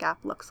what that gap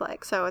looks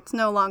like. So it's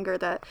no longer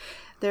that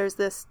there's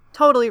this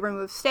totally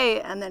removed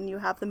state and then you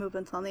have the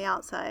movements on the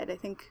outside. I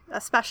think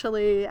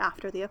especially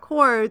after the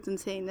Accords and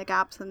seeing the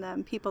gaps in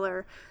them, people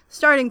are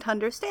starting to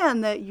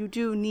understand that you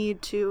do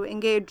need to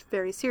engage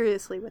very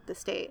seriously with the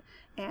state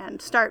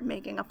and start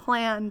making a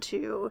plan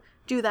to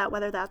do that,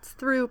 whether that's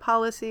through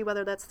policy,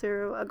 whether that's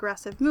through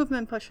aggressive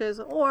movement pushes,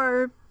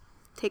 or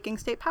taking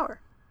state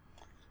power.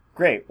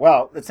 Great.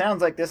 Well, it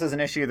sounds like this is an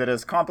issue that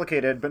is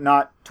complicated, but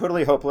not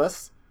totally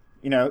hopeless.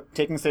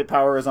 Taking state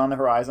power is on the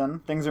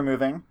horizon. Things are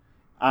moving.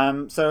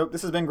 So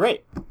this has been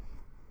great.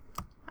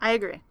 I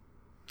agree.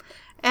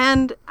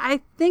 And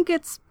I think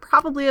it's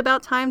probably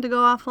about time to go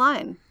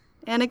offline.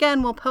 And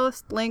again, we'll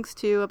post links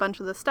to a bunch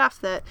of the stuff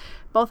that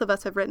both of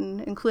us have written,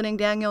 including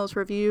Daniel's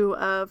review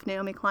of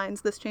Naomi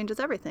Klein's This Changes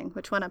Everything,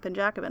 which went up in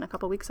Jacobin a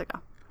couple weeks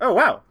ago. Oh,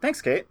 wow.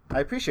 Thanks, Kate. I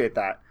appreciate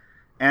that.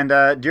 And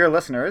dear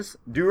listeners,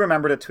 do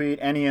remember to tweet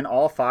any and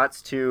all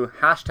thoughts to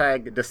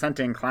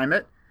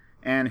 #dissentingclimate.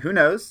 And who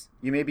knows,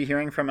 you may be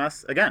hearing from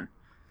us again.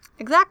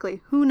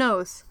 Exactly. Who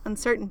knows?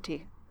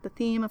 Uncertainty, the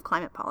theme of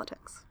climate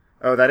politics.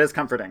 Oh, that is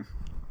comforting.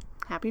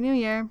 Happy New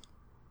Year.